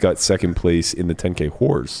 who just got second place in the 10K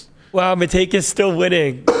horse. Wow, Mateika's still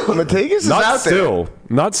winning. Mateikis is out there.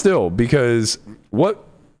 Not still, because what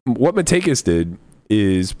Mateikis did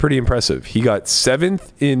is pretty impressive. He got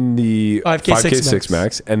 7th in the 5K 6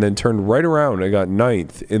 max and then turned right around and got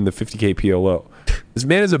 9th in the 50K PLO. This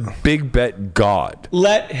man is a big bet god.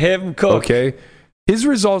 Let him cook. Okay? His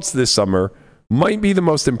results this summer might be the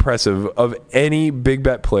most impressive of any big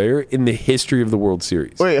bet player in the history of the World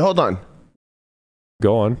Series. Wait, hold on.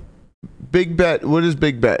 Go on. Big bet. What is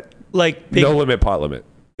big bet? Like big, No limit, pot limit.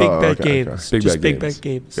 big Oh, bet okay, games. Big Just bet big games. bet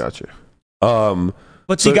games. Gotcha.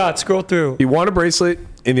 What's So- he got? Scroll through. He won a bracelet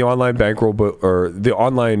in the online bankroll, or the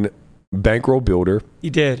online bankroll builder. He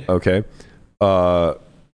did. Okay.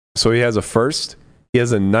 So he has a first, he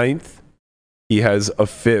has a 9th, he has a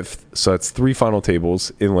 5th. So that's 3 final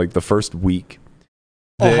tables in like the first week.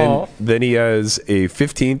 Then he has a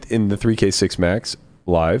 15th in the 3K 6 max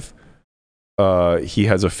live. He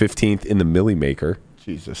has a 15th in the Millie Maker.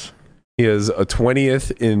 Jesus. He has a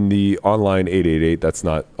 20th in the online 888. That's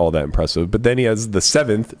not all that impressive. But then he has the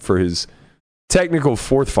 7th for his technical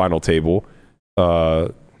 4th final table,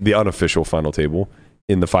 the unofficial final table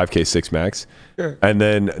in the 5K 6 max. Sure. And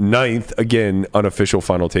then 9th, again, unofficial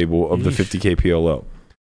final table of the 50K PLO.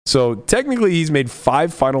 So technically he's made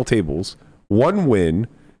 5 final tables, 1 win,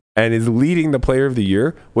 and is leading the Player of the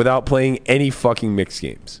Year without playing any fucking mixed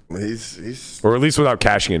games. He's Or at least without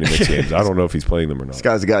cashing any mixed games. I don't know if he's playing them or this not.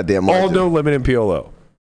 guy's a goddamn All legend. no limit in PLO.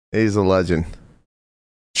 He's a legend.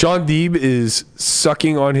 Sean Deeb is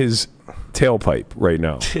sucking on his tailpipe right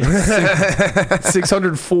now.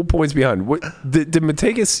 600 full points behind. What did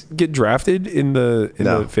Mateikis get drafted in the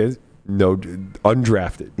No. the fans? No,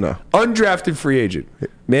 undrafted. No. Undrafted free agent.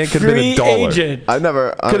 Man could have been Free $1. agent. I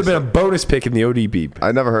never Could have been a bonus pick in the ODB.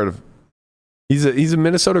 I never heard of. He's a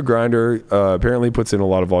Minnesota grinder. Apparently puts in a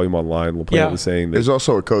lot of volume online. LaPlante Yeah. was saying that. There's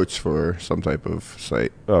also a coach for some type of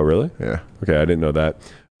site. Oh, really? Yeah. Okay, I didn't know that.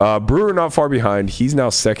 Brewer not far behind. He's now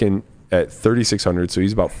second at 3,600, so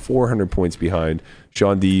he's about 400 points behind.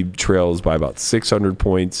 Sean Deeb trails by about 600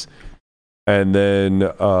 points. And then,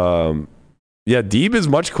 Deeb is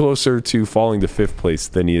much closer to falling to 5th place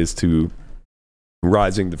than he is to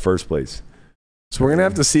rising to 1st place. So we're going to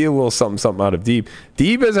have to see a little something out of Deeb.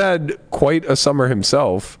 Deeb has had quite a summer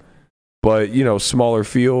himself, but, smaller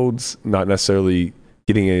fields, not necessarily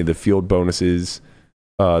getting any of the field bonuses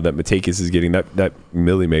that Mateikis is getting. That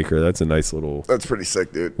Millie Maker, that's a nice little That's pretty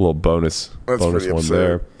sick, dude. bonus That's pretty one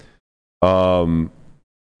absurd. there.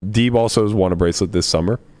 Deeb also has won a bracelet this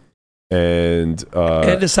summer. And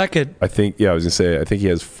And a second. I think he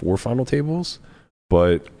has 4 final tables,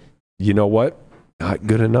 but you know what? Not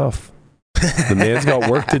good enough. The man's got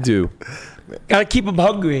work to do. Gotta keep him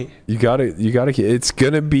hungry. You gotta. It's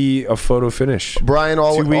gonna be a photo finish. Brian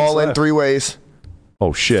 2 weeks all in left. 3 ways.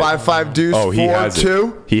 Oh shit! 5-5 deuce. Oh, he has it.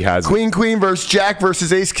 4-2. He has it. Queen versus Jack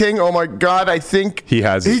versus Ace King. Oh my God! I think He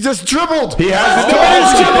has it. He just dribbled. He has it.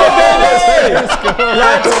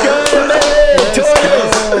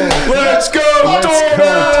 Let's go,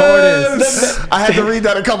 Tortoise! I had to read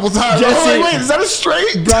that a couple times. Jesse- Wait, is that a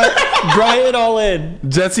straight? Brian all in.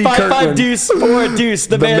 Jesse 5-5 Kirkland. deuce, 4 deuce.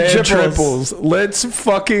 The, man, triples. Let's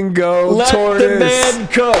fucking go, Let Tortoise! the man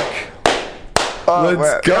cook.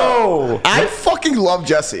 Let's go! I fucking love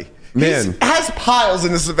Jesse. Man. He has piles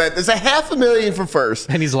in this event. There's $500,000 for first.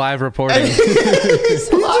 And he's live reporting. He's He's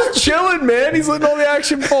just chilling, man. He's letting all the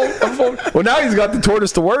action unfold. Well, now he's got the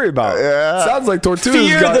tortoise to worry about. Yeah. Sounds like Tortuga's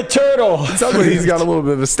Fear got. the turtle. Sounds like he's got a little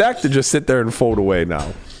bit of a stack to just sit there and fold away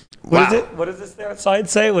now. What is it? What does this sign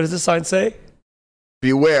say? What does this sign say?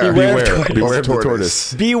 Beware. Beware of the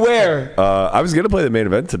tortoise. Beware. I was going to play the main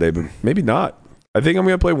event today, but maybe not. I think I'm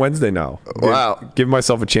going to play Wednesday now. Wow. Give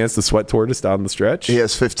myself a chance to sweat tortoise down the stretch. He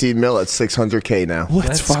has 15 mil at 600K now.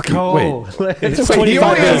 Let's fucking go. wait. It's He 25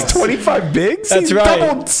 only has bigs. 25 bigs? That's He's right.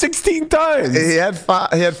 doubled 16 times. He had five,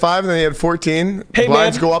 and then he had 14. Hey,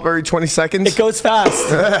 Blinds man. go up every 20 seconds. It goes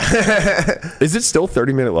fast. Is it still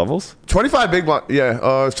 30-minute levels? 25 big blind.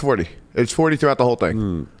 Yeah, it's 40. It's 40 throughout the whole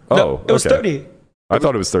thing. Oh, It was okay. 30. I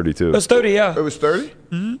thought it was 32. It was 30, yeah. It was 30?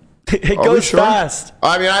 It Are we goes sure? fast.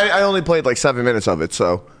 I mean, I only played like 7 minutes of it,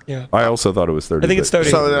 so. Yeah. I also thought it was 30. I think it's 30.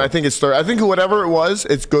 So then I think it's 30. I think whatever it was,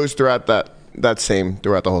 it goes throughout that same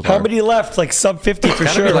throughout the whole time. How many left? Like sub 50 for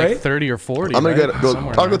Gotta sure, be like right? 30 or 40. I'm gonna right? go.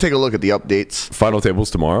 Somewhere I'll in go there. take a look at the updates. Final tables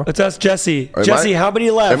tomorrow. Let's ask Jesse. It Jesse, might- how many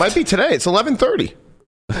left? It might be today. It's 11:30.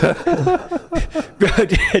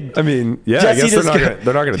 I mean, yeah, Jesse I guess just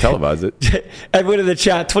they're not going to televise it. Everyone in the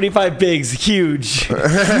chat, 25 bigs, huge.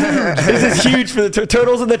 This is huge for the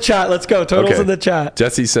turtles in the chat. Let's go, turtles Okay. in the chat.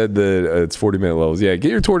 Jesse said that it's 40-minute levels. Yeah, get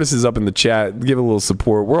your tortoises up in the chat. Give it a little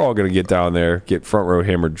support. We're all going to get down there, get front row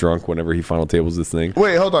hammered drunk whenever he final tables this thing.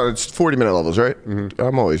 Wait, hold on. It's 40-minute levels, right?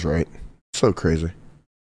 I'm always right. So crazy.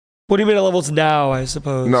 40-minute levels now, I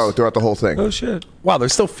suppose. No, throughout the whole thing. Oh, shit. Wow,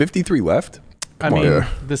 there's still 53 left? I Come on. mean, Yeah.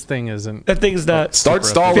 this thing isn't. That thing's not. Start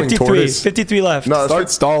Super stalling, 53. tortoise. 53 left. No, Start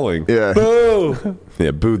stalling. yeah. Boo. Yeah,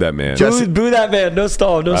 boo that man. Jesse- Boo that man. No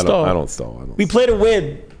stall. No I stall. don't stall. We play to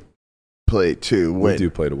win. Play to We win. do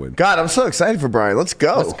play to win. God, I'm so excited for Brian. Let's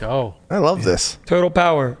go. Let's go. I love this. Total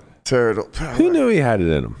power. Turtle. Who knew he had it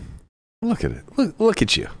in him? Look at it. Look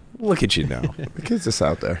at you. Look at you now. The kids just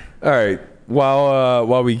out there. All right.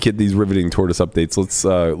 While we get these riveting tortoise updates,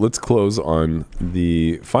 let's close on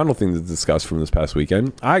the final thing to discuss from this past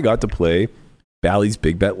weekend. I got to play Bally's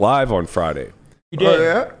Big Bet Live on Friday. You did. Oh,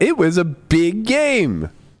 yeah? It was a big game.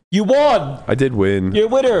 You won. I did win. You're a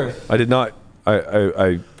winner. I did not.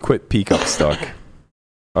 I quit peak up stuck.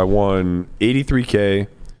 I won 83K.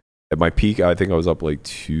 At my peak, I think I was up like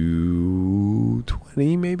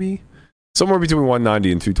 220 maybe. Somewhere between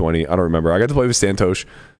 190 and 220. I don't remember. I got to play with Santosh,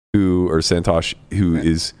 who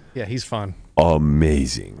is Yeah, he's fun.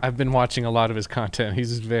 amazing. I've been watching a lot of his content.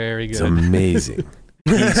 He's very It's good. amazing.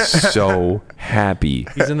 He's so happy.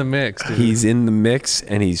 He's in the mix, dude. He's in the mix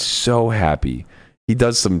and he's so happy. He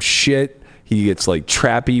does some shit. He gets like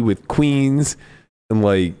trappy with queens and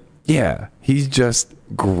like, yeah, he's just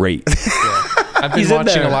great. I've been He's in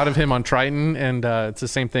watching there. a lot of him on Triton, and it's the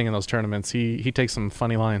same thing in those tournaments. He takes some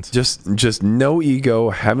funny lines. Just no ego,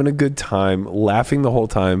 having a good time, laughing the whole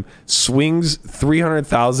time, swings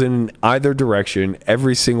 300,000 in either direction,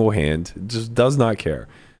 every single hand, just does not care.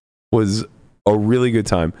 Was a really good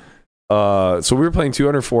time. So we were playing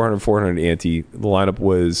 200, 400, 400 ante. The lineup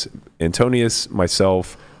was Antonius,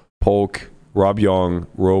 myself, Polk, Rob Young,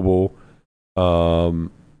 Roble,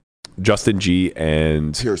 Justin G,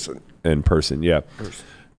 and Person, yeah.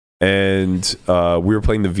 And we were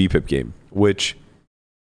playing the VPIP game, which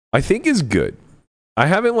I think is good. I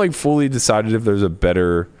haven't like fully decided if there's a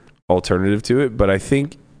better alternative to it, but I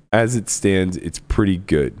think as it stands, it's pretty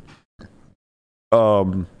good.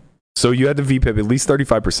 So you had to VPIP at least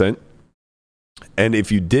 35%, and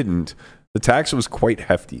if you didn't, the tax was quite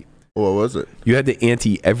hefty. What was it? You had to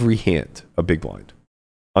ante every hand a big blind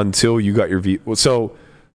until you got your So,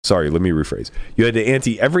 sorry, let me rephrase. You had to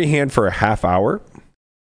ante every hand for a half hour,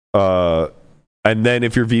 and then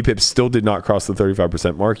if your VPIP still did not cross the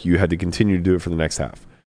 35% mark, you had to continue to do it for the next half.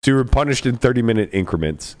 So you were punished in 30-minute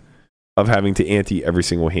increments of having to ante every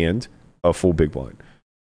single hand a full big blind.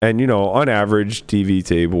 And, you know, on average, TV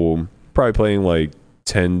table, probably playing like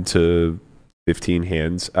 10 to 15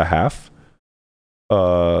 hands a half.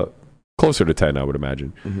 Closer to 10, I would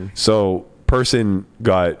imagine. Mm-hmm. So, Person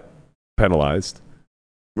got penalized.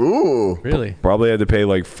 Ooh. Really? Probably had to pay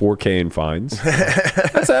like 4K in fines.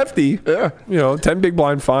 That's hefty. Yeah. You know, 10 big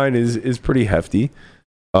blind fine is pretty hefty.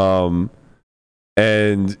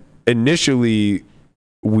 And initially,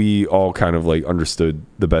 we all kind of like understood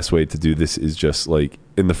the best way to do this is just like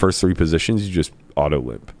in the first three positions, you just auto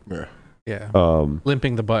limp. Yeah.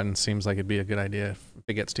 Limping the button seems like it'd be a good idea if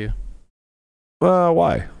it gets to you.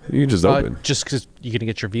 Why? You can just open. Just because you're going to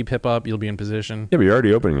get your VPIP up, you'll be in position. Yeah, but you're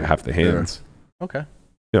already opening half the hands. Okay.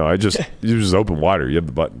 You know, you just open wider. You have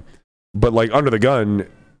the button. But like under the gun,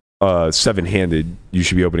 7-handed, you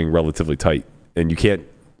should be opening relatively tight. And you can't,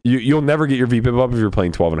 you'll never get your VPIP up if you're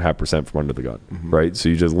playing 12.5% from under the gun, right? So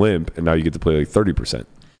you just limp, and now you get to play like 30%.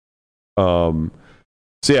 So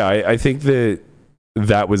yeah, I think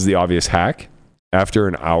that was the obvious hack. After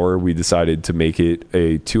an hour, we decided to make it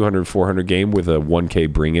a 200, 400 game with a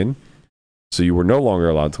 1K bring in. So you were no longer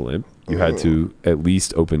allowed to limp. You had to at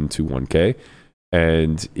least open to 1K.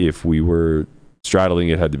 And if we were straddling,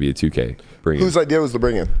 it had to be a 2K. Whose idea was to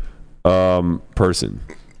bring in? Person.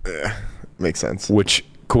 Makes sense. Which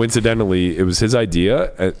coincidentally, it was his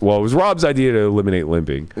idea. Well, it was Rob's idea to eliminate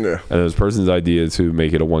limping. Yeah. And it was Person's idea to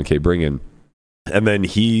make it a 1K bring-in. And then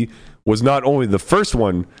he was not only the first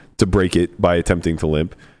one to break it by attempting to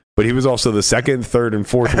limp, but he was also the second, third, and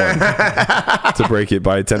fourth one to break it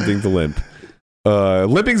by attempting to limp.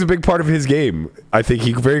 Limping's a big part of his game. I think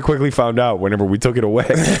he very quickly found out whenever we took it away.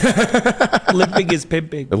 Limping is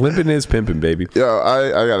pimping. Limping is pimping, baby. Yo,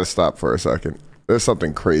 I got to stop for a second. There's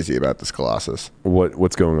something crazy about this Colossus.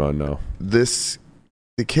 What's going on now?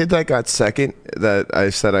 The kid that got second, that I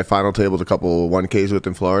said I final tabled a couple 1Ks with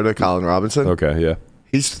in Florida, Colin Robinson. Okay, yeah.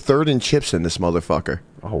 He's third in chips in this motherfucker.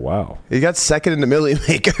 Oh, wow. He got second in the Millie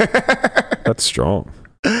Maker. That's strong.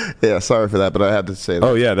 Yeah, sorry for that, but I had to say that.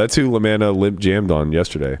 Oh, yeah, that's who Lamanna limp jammed on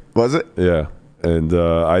yesterday. Was it? Yeah. And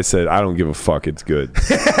I said, I don't give a fuck. It's good.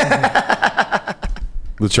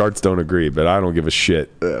 The charts don't agree, but I don't give a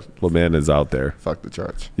shit. Yeah. Lamanna's out there. Fuck the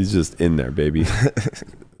charts. He's just in there, baby.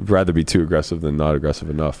 I'd rather be too aggressive than not aggressive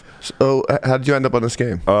enough. So, how did you end up on this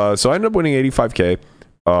game? So I ended up winning 85K.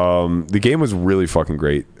 The game was really fucking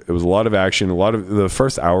great. It was a lot of action. The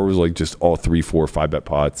first hour was like just all 3, 4, 5-bet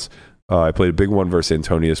pots. I played a big one versus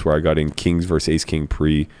Antonius where I got in Kings versus Ace King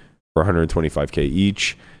pre for 125K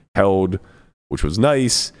each. Held, which was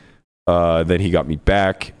nice. Then he got me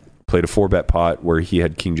back. Played a 4-bet pot where he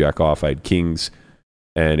had King Jack off. I had Kings.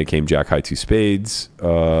 And it came Jack High 2 spades.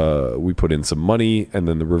 We put in some money. And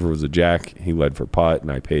then the river was a Jack. He led for pot.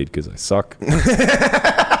 And I paid because I suck. It's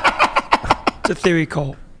a theory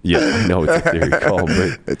call. Yeah, I know it's a theory call,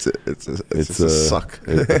 but It's a suck.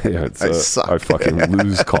 It's I suck. I fucking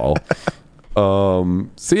lose call.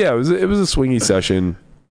 So yeah, it was a swingy session.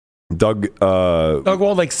 Doug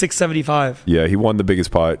won like 675. Yeah, he won the biggest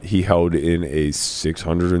pot. He held in a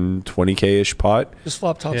 620K-ish pot. Just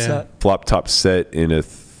flop top set. Flop top set in a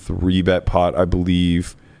 3-bet pot, I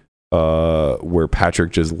believe, where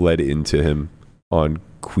Patrick just led into him on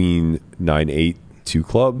Queen 9-8, 2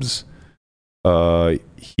 clubs.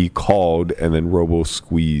 He called and then Robo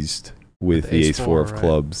squeezed with the ace 4 of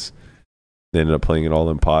clubs. They ended up playing it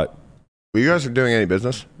all in pot. Were you guys doing any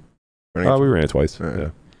business? We ran it twice. Right.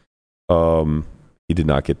 Yeah. He did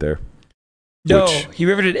not get there. No, he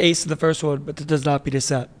riveted ace in the first one, but that does not beat a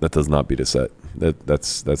set. That does not beat a set.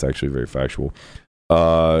 That's actually very factual.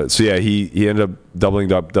 So yeah, he ended up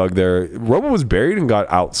doubling up Doug there. Robo was buried and got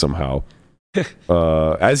out somehow.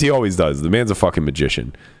 As he always does. The man's a fucking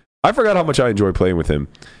magician. I forgot how much I enjoy playing with him.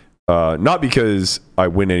 Not because I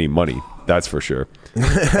win any money, that's for sure.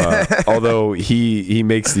 Although he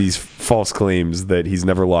makes these false claims that he's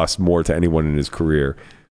never lost more to anyone in his career,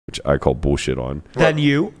 which I call bullshit on. Than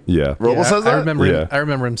you? Yeah. Robo says that? I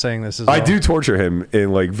remember him saying this as well. I do torture him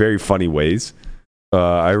in like very funny ways.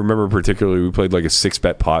 I remember particularly we played like a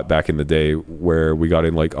 6-bet pot back in the day where we got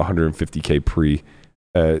in like 150K pre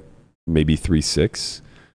at maybe 3-6.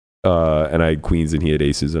 And I had queens and he had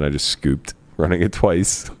aces and I just scooped running it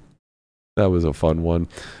twice. That was a fun one.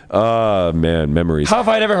 Man, memories. How have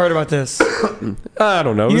I never heard about this? I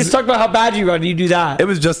don't know. You just talked about how bad you run and you do that. It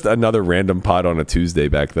was just another random pot on a Tuesday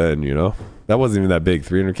back then, you know? That wasn't even that big.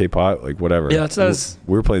 300K pot, like whatever. Yeah, it's not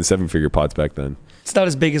we were playing 7-figure pots back then. It's not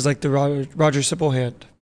as big as like the Roger Simple hand.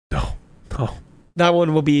 No. That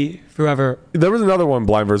one will be forever. There was another one,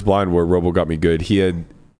 blind versus blind, where Robo got me good. He had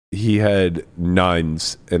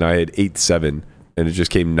 9s and I had 8-7 and it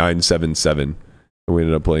just came 9-7-7 and we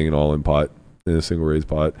ended up playing an all-in pot in a single raise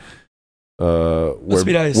pot. Must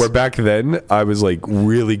be nice. Where back then I was like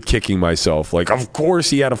really kicking myself, like of course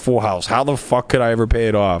he had a full house, how the fuck could I ever pay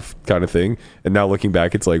it off, kind of thing. And now looking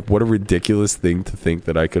back, it's like what a ridiculous thing to think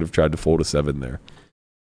that I could have tried to fold a 7 there.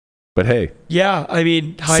 But hey, yeah, I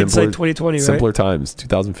mean hindsight 2020, right? Simpler times,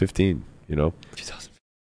 2015, you know. 2015.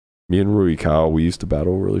 Me and Rui Kyle, we used to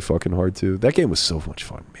battle really fucking hard too. That game was so much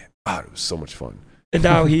fun, man. God, it was so much fun. And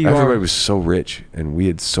now everybody was so rich and we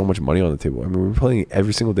had so much money on the table. I mean, we were playing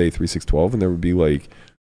every single day 3-6-12 and there would be like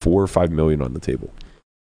 4 or 5 million on the table.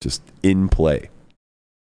 Just in play.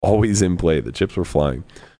 Always in play. The chips were flying.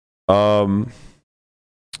 But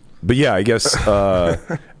yeah, I guess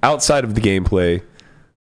outside of the gameplay,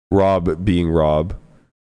 Rob being Rob.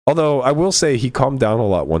 Although I will say he calmed down a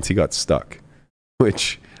lot once he got stuck,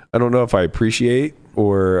 which I don't know if I appreciate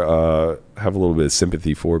or have a little bit of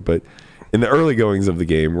sympathy for, but in the early goings of the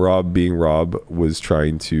game, Rob being Rob was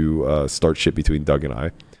trying to start shit between Doug and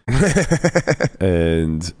I,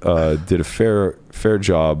 and did a fair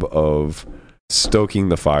job of stoking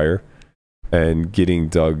the fire. and getting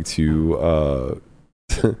Doug to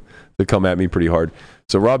to come at me pretty hard.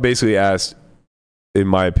 So Rob basically asked, in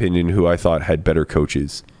my opinion, who I thought had better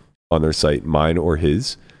coaches on their site, mine or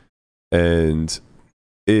his. And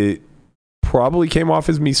it probably came off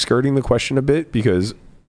as me skirting the question a bit because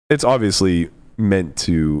it's obviously meant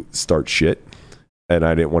to start shit and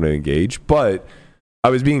I didn't want to engage. But I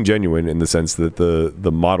was being genuine in the sense that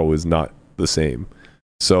the model is not the same.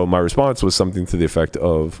 So my response was something to the effect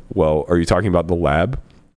of, well, are you talking about the lab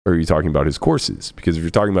or are you talking about his courses? Because if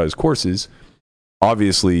you're talking about his courses,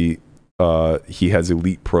 obviously he has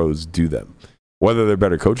elite pros do them. Whether they're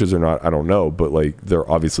better coaches or not, I don't know. But like, they're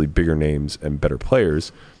obviously bigger names and better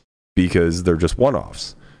players because they're just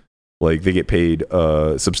one-offs. Like, they get paid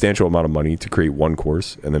a substantial amount of money to create one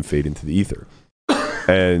course and then fade into the ether.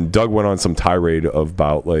 And Doug went on some tirade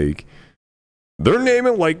about like, their name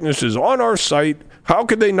and likeness is on our site. How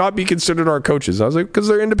could they not be considered our coaches? I was like, because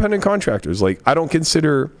they're independent contractors. Like, I don't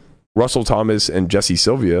consider Russell Thomas and Jesse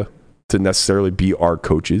Sylvia to necessarily be our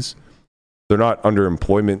coaches. They're not under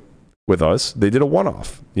employment with us. They did a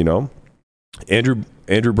one-off, you know. Andrew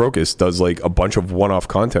Brokus does like a bunch of one-off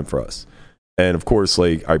content for us. And of course,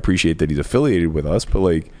 like, I appreciate that he's affiliated with us, but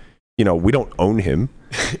like, you know, we don't own him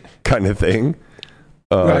kind of thing.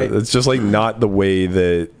 Right. It's just like not the way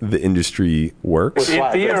that the industry works.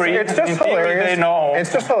 In theory, it's just hilarious. They know.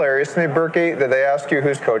 It's just hilarious to me, Berkey, that they ask you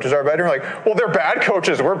whose coaches are better. You're like, well, they're bad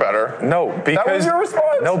coaches. We're better. No, because that was your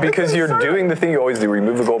response. No, because you're doing the thing you always do: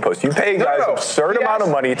 remove the goalpost. You pay guys an absurd amount of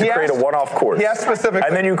money to create a one-off course. He asked specifically,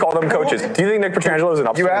 and then you call them coaches. Do you think Nick Petrangelo is an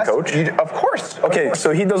upstanding coach? Of course. Okay,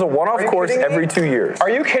 so he does a one-off course every 2 years. Are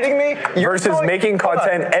you kidding me? Versus making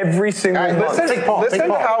content every single month. Listen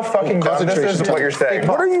to how fucking dumb this is. What you're saying.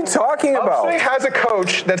 What are you talking about? Upswing has a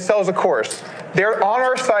coach that sells a course. They're on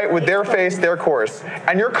our site with their face, their course,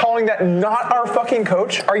 and you're calling that not our fucking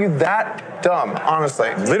coach? Are you that dumb?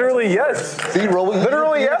 Honestly. Literally, yes.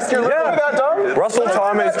 Literally, yes. You're literally that dumb. Russell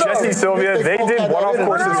Thomas, Jesse Sylvia, they did one-off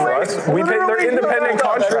courses for us. We paid their independent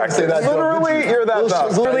contractors. Literally, you're that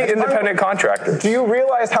dumb. Literally independent contractors. Do you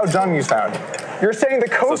realize how dumb you sound? You're saying the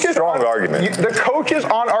coaches. It's a strong argument. The coaches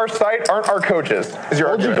on our site aren't our coaches. Is your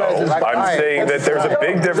argument? No, I'm saying that there's a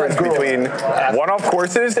big difference between one-off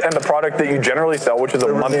courses and the product that you generally sell, which is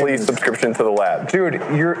a monthly subscription to the lab. Dude,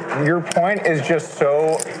 your point is just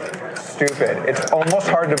so stupid. It's almost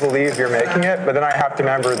hard to believe you're making it, but then I have to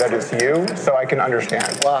remember that it's you, so I can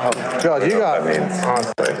understand. Wow, Judge, you got me.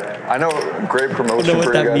 Honestly, I know, great promotion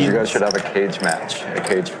for you guys. You guys should have a cage match, a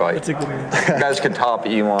cage fight. That's a good one. You guys could top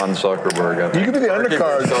Elon Zuckerberg. You could be the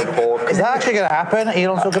undercard. Is that actually going to happen,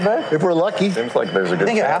 Elon Zuckerberg? If we're lucky. Seems like there's a good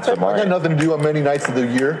think it chance. happened? I got nothing to do on many nights of the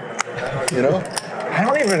year, you know? I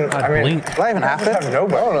don't even. I mean, Does that even happen? I have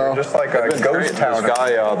nobody. I don't know. Just like a ghost town. This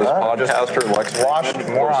guy, this podcaster, Lex, washed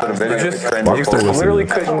morons. posted a video. Just trending Mark's still for- listening. literally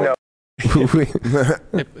couldn't know.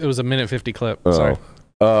 it was a minute 50 clip. Oh.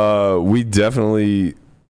 Sorry. We definitely,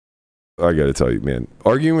 I gotta tell you, man,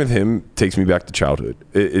 arguing with him takes me back to childhood.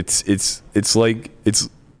 It's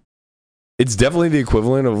definitely the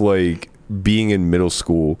equivalent of like being in middle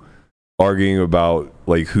school arguing about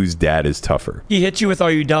like whose dad is tougher. He hit you with,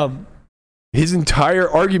 "Are you dumb?" His entire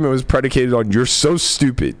argument was predicated on, you're so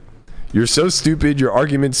stupid. You're so stupid. Your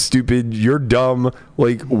argument's stupid. You're dumb.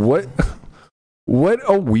 Like, what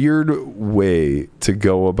a weird way to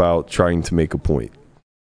go about trying to make a point.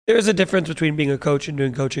 There's a difference between being a coach and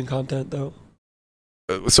doing coaching content, though.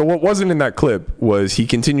 So what wasn't in that clip was he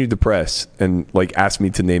continued to press and like asked me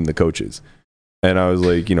to name the coaches. And I was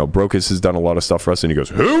like, you know, Brokus has done a lot of stuff for us. And he goes,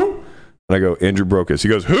 who? And I go, Andrew Brokus. He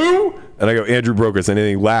goes, who? And I go, Andrew Brokus. And then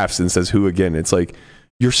he laughs and says, who again? It's like,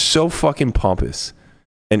 you're so fucking pompous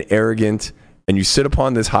and arrogant, and you sit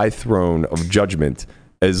upon this high throne of judgment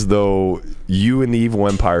as though you and the evil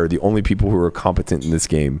empire are the only people who are competent in this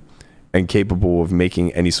game and capable of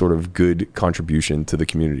making any sort of good contribution to the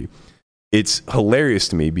community. It's hilarious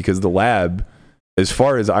to me because the lab, as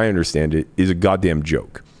far as I understand it, is a goddamn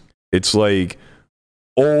joke. It's like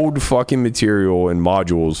old fucking material and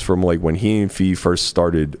modules from like when he and Fee first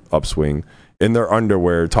started Upswing in their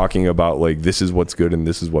underwear talking about like this is what's good and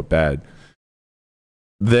this is what bad.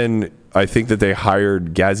 Then I think that they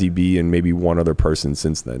hired Gazzy B and maybe one other person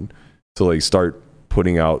since then to like start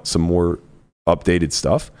putting out some more updated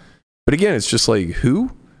stuff. But again, it's just like,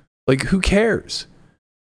 who? Like, who cares?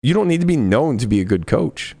 You don't need to be known to be a good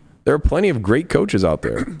coach. There are plenty of great coaches out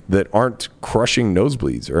there that aren't crushing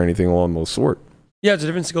nosebleeds or anything along those sort. Yeah, it's a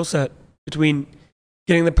different skill set between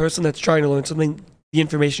getting the person that's trying to learn something, the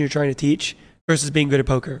information you're trying to teach, versus being good at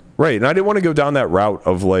poker. Right, and I didn't want to go down that route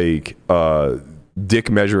of like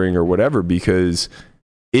dick measuring or whatever because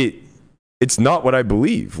it it's not what I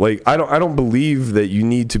believe. Like, I don't believe that you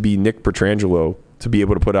need to be Nick Petrangelo to be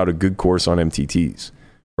able to put out a good course on MTTs,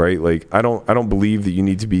 right? Like, I don't believe that you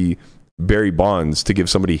need to be Barry Bonds to give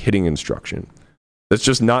somebody hitting instruction. That's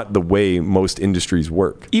just not the way most industries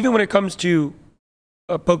work. Even when it comes to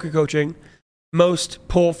poker coaching, most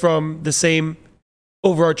pull from the same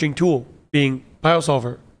overarching tool, being pile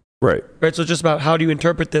solver. Right. Right. So it's just about how do you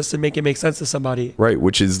interpret this and make it make sense to somebody. Right.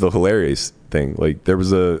 Which is the hilarious thing. Like,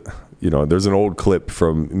 there's an old clip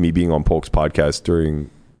from me being on Polk's podcast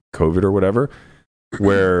during COVID or whatever,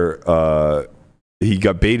 where he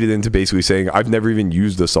got baited into basically saying, I've never even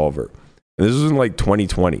used a solver. And this was in like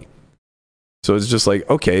 2020. So it's just like,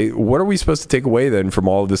 okay, what are we supposed to take away then from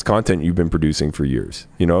all of this content you've been producing for years?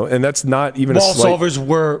 You know, and that's not even Wall solvers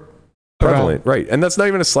were prevalent, right? And that's not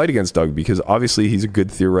even a slight against Doug, because obviously he's a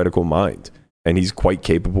good theoretical mind and he's quite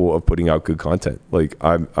capable of putting out good content. Like,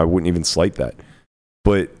 I wouldn't even slight that,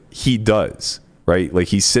 but he does, right? Like,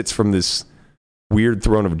 he sits from this weird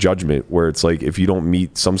throne of judgment where it's like, if you don't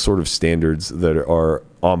meet some sort of standards that are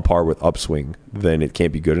on par with Upswing, then it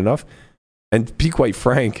can't be good enough. And to be quite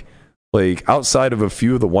frank, like, outside of a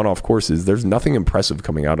few of the one-off courses, there's nothing impressive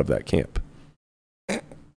coming out of that camp.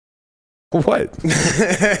 What?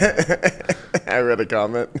 I read a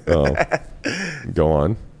comment. Oh, go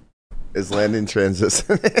on. Is landing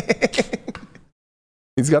transition?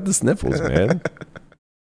 He's got the sniffles, man.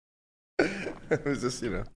 It was just,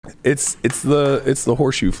 it's the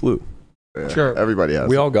horseshoe flu. Yeah, sure. Everybody has.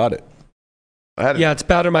 We all got it. I had it. Yeah, it's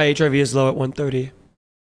bad. My HRV is low at 130.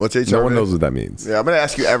 What's HRV? No one knows what that means. Yeah, I'm going to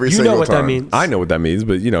ask you every You single know what time. that means. I know what that means,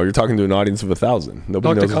 but you're talking to an audience of 1,000. Nobody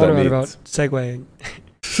Talk to knows what that Conrad means. about segueing.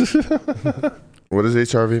 What does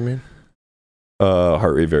HRV mean?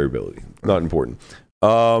 Heart rate variability. Not important.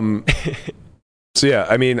 So yeah,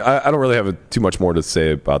 I mean, I don't really have too much more to say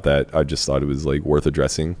about that. I just thought it was like worth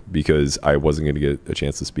addressing because I wasn't going to get a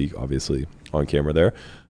chance to speak, obviously, on camera there.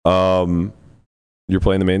 You're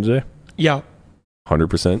playing the main today? Yeah.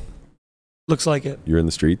 100%? Looks like it. You're in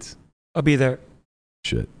the streets? I'll be there.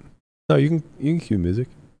 Shit. No, you can cue music.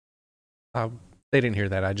 They didn't hear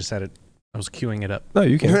that. I just had it. I was queuing it up. No,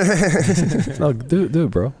 you can. No, do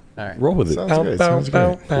it, bro. All right. Roll with it. Sounds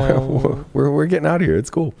great. We're getting out of here. It's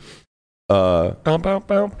cool. If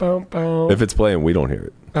it's playing, we don't hear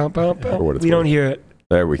it. We don't hear it.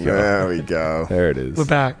 There we go. There we go. There it is. We're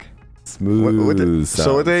back. Smooth.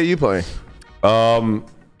 So what day are you playing? I'm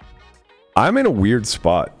in a weird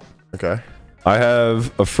spot. Okay. I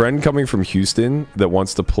have a friend coming from Houston that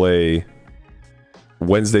wants to play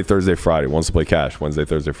Wednesday, Thursday, Friday. Wants to play cash Wednesday,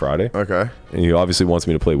 Thursday, Friday. Okay. And he obviously wants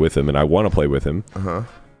me to play with him, and I want to play with him. Uh-huh.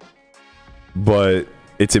 But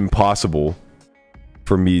it's impossible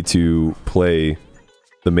for me to play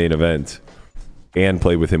the main event and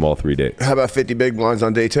play with him all 3 days. How about 50 big blinds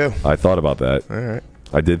on day 2? I thought about that. All right.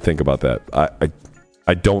 I did think about that.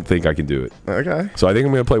 I don't think I can do it. Okay. So I think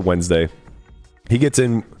I'm going to play Wednesday. He gets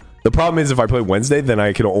in. The problem is if I play Wednesday, then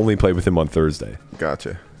I can only play with him on Thursday.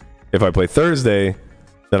 Gotcha. If I play Thursday,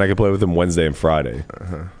 then I can play with him Wednesday and Friday.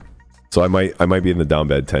 Uh-huh. So I might be in the down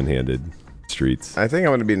bed 10-handed streets. I think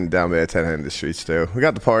I'm going to be in down bad 10-handed streets too. We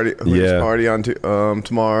got the party. Yeah. Party on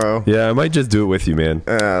tomorrow. Yeah, I might just do it with you, man.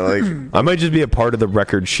 I might just be a part of the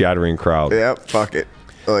record-shattering crowd. Yeah, fuck it.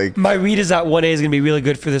 Like, My read is that 1A is going to be really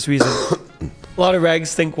good for this reason. A lot of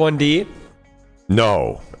regs think 1D.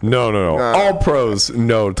 No. All pros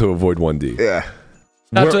know to avoid 1D. yeah.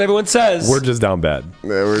 That's what everyone says. We're just down bad. Yeah,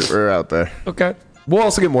 we're out there. Okay. We'll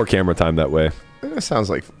also get more camera time that way. Sounds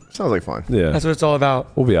like fun. Yeah. That's what it's all about.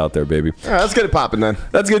 We'll be out there, baby. All right, let's get it popping then.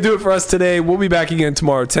 That's going to do it for us today. We'll be back again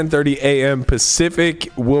tomorrow, 10:30 a.m. Pacific.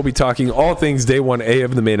 We'll be talking all things day 1A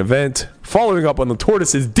of the main event, following up on the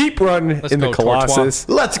Tortoise's deep run in the Colossus.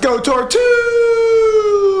 Let's go, Tortu!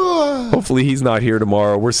 Hopefully he's not here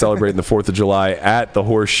tomorrow. We're celebrating the 4th of July at the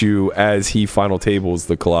Horseshoe as he final tables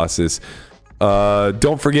the Colossus.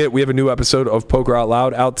 Don't forget, we have a new episode of Poker Out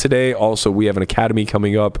Loud out today. Also, we have an academy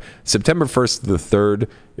coming up September 1st to the 3rd.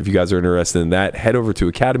 If you guys are interested in that, head over to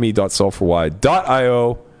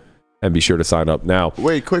academy.solveforwhy.io and be sure to sign up now.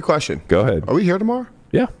 Wait, quick question. Go ahead. Are we here tomorrow?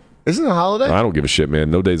 Yeah. Isn't it a holiday? I don't give a shit,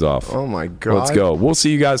 man. No days off. Oh my God. Let's go. We'll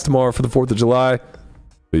see you guys tomorrow for the 4th of July.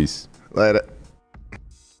 Peace. Later.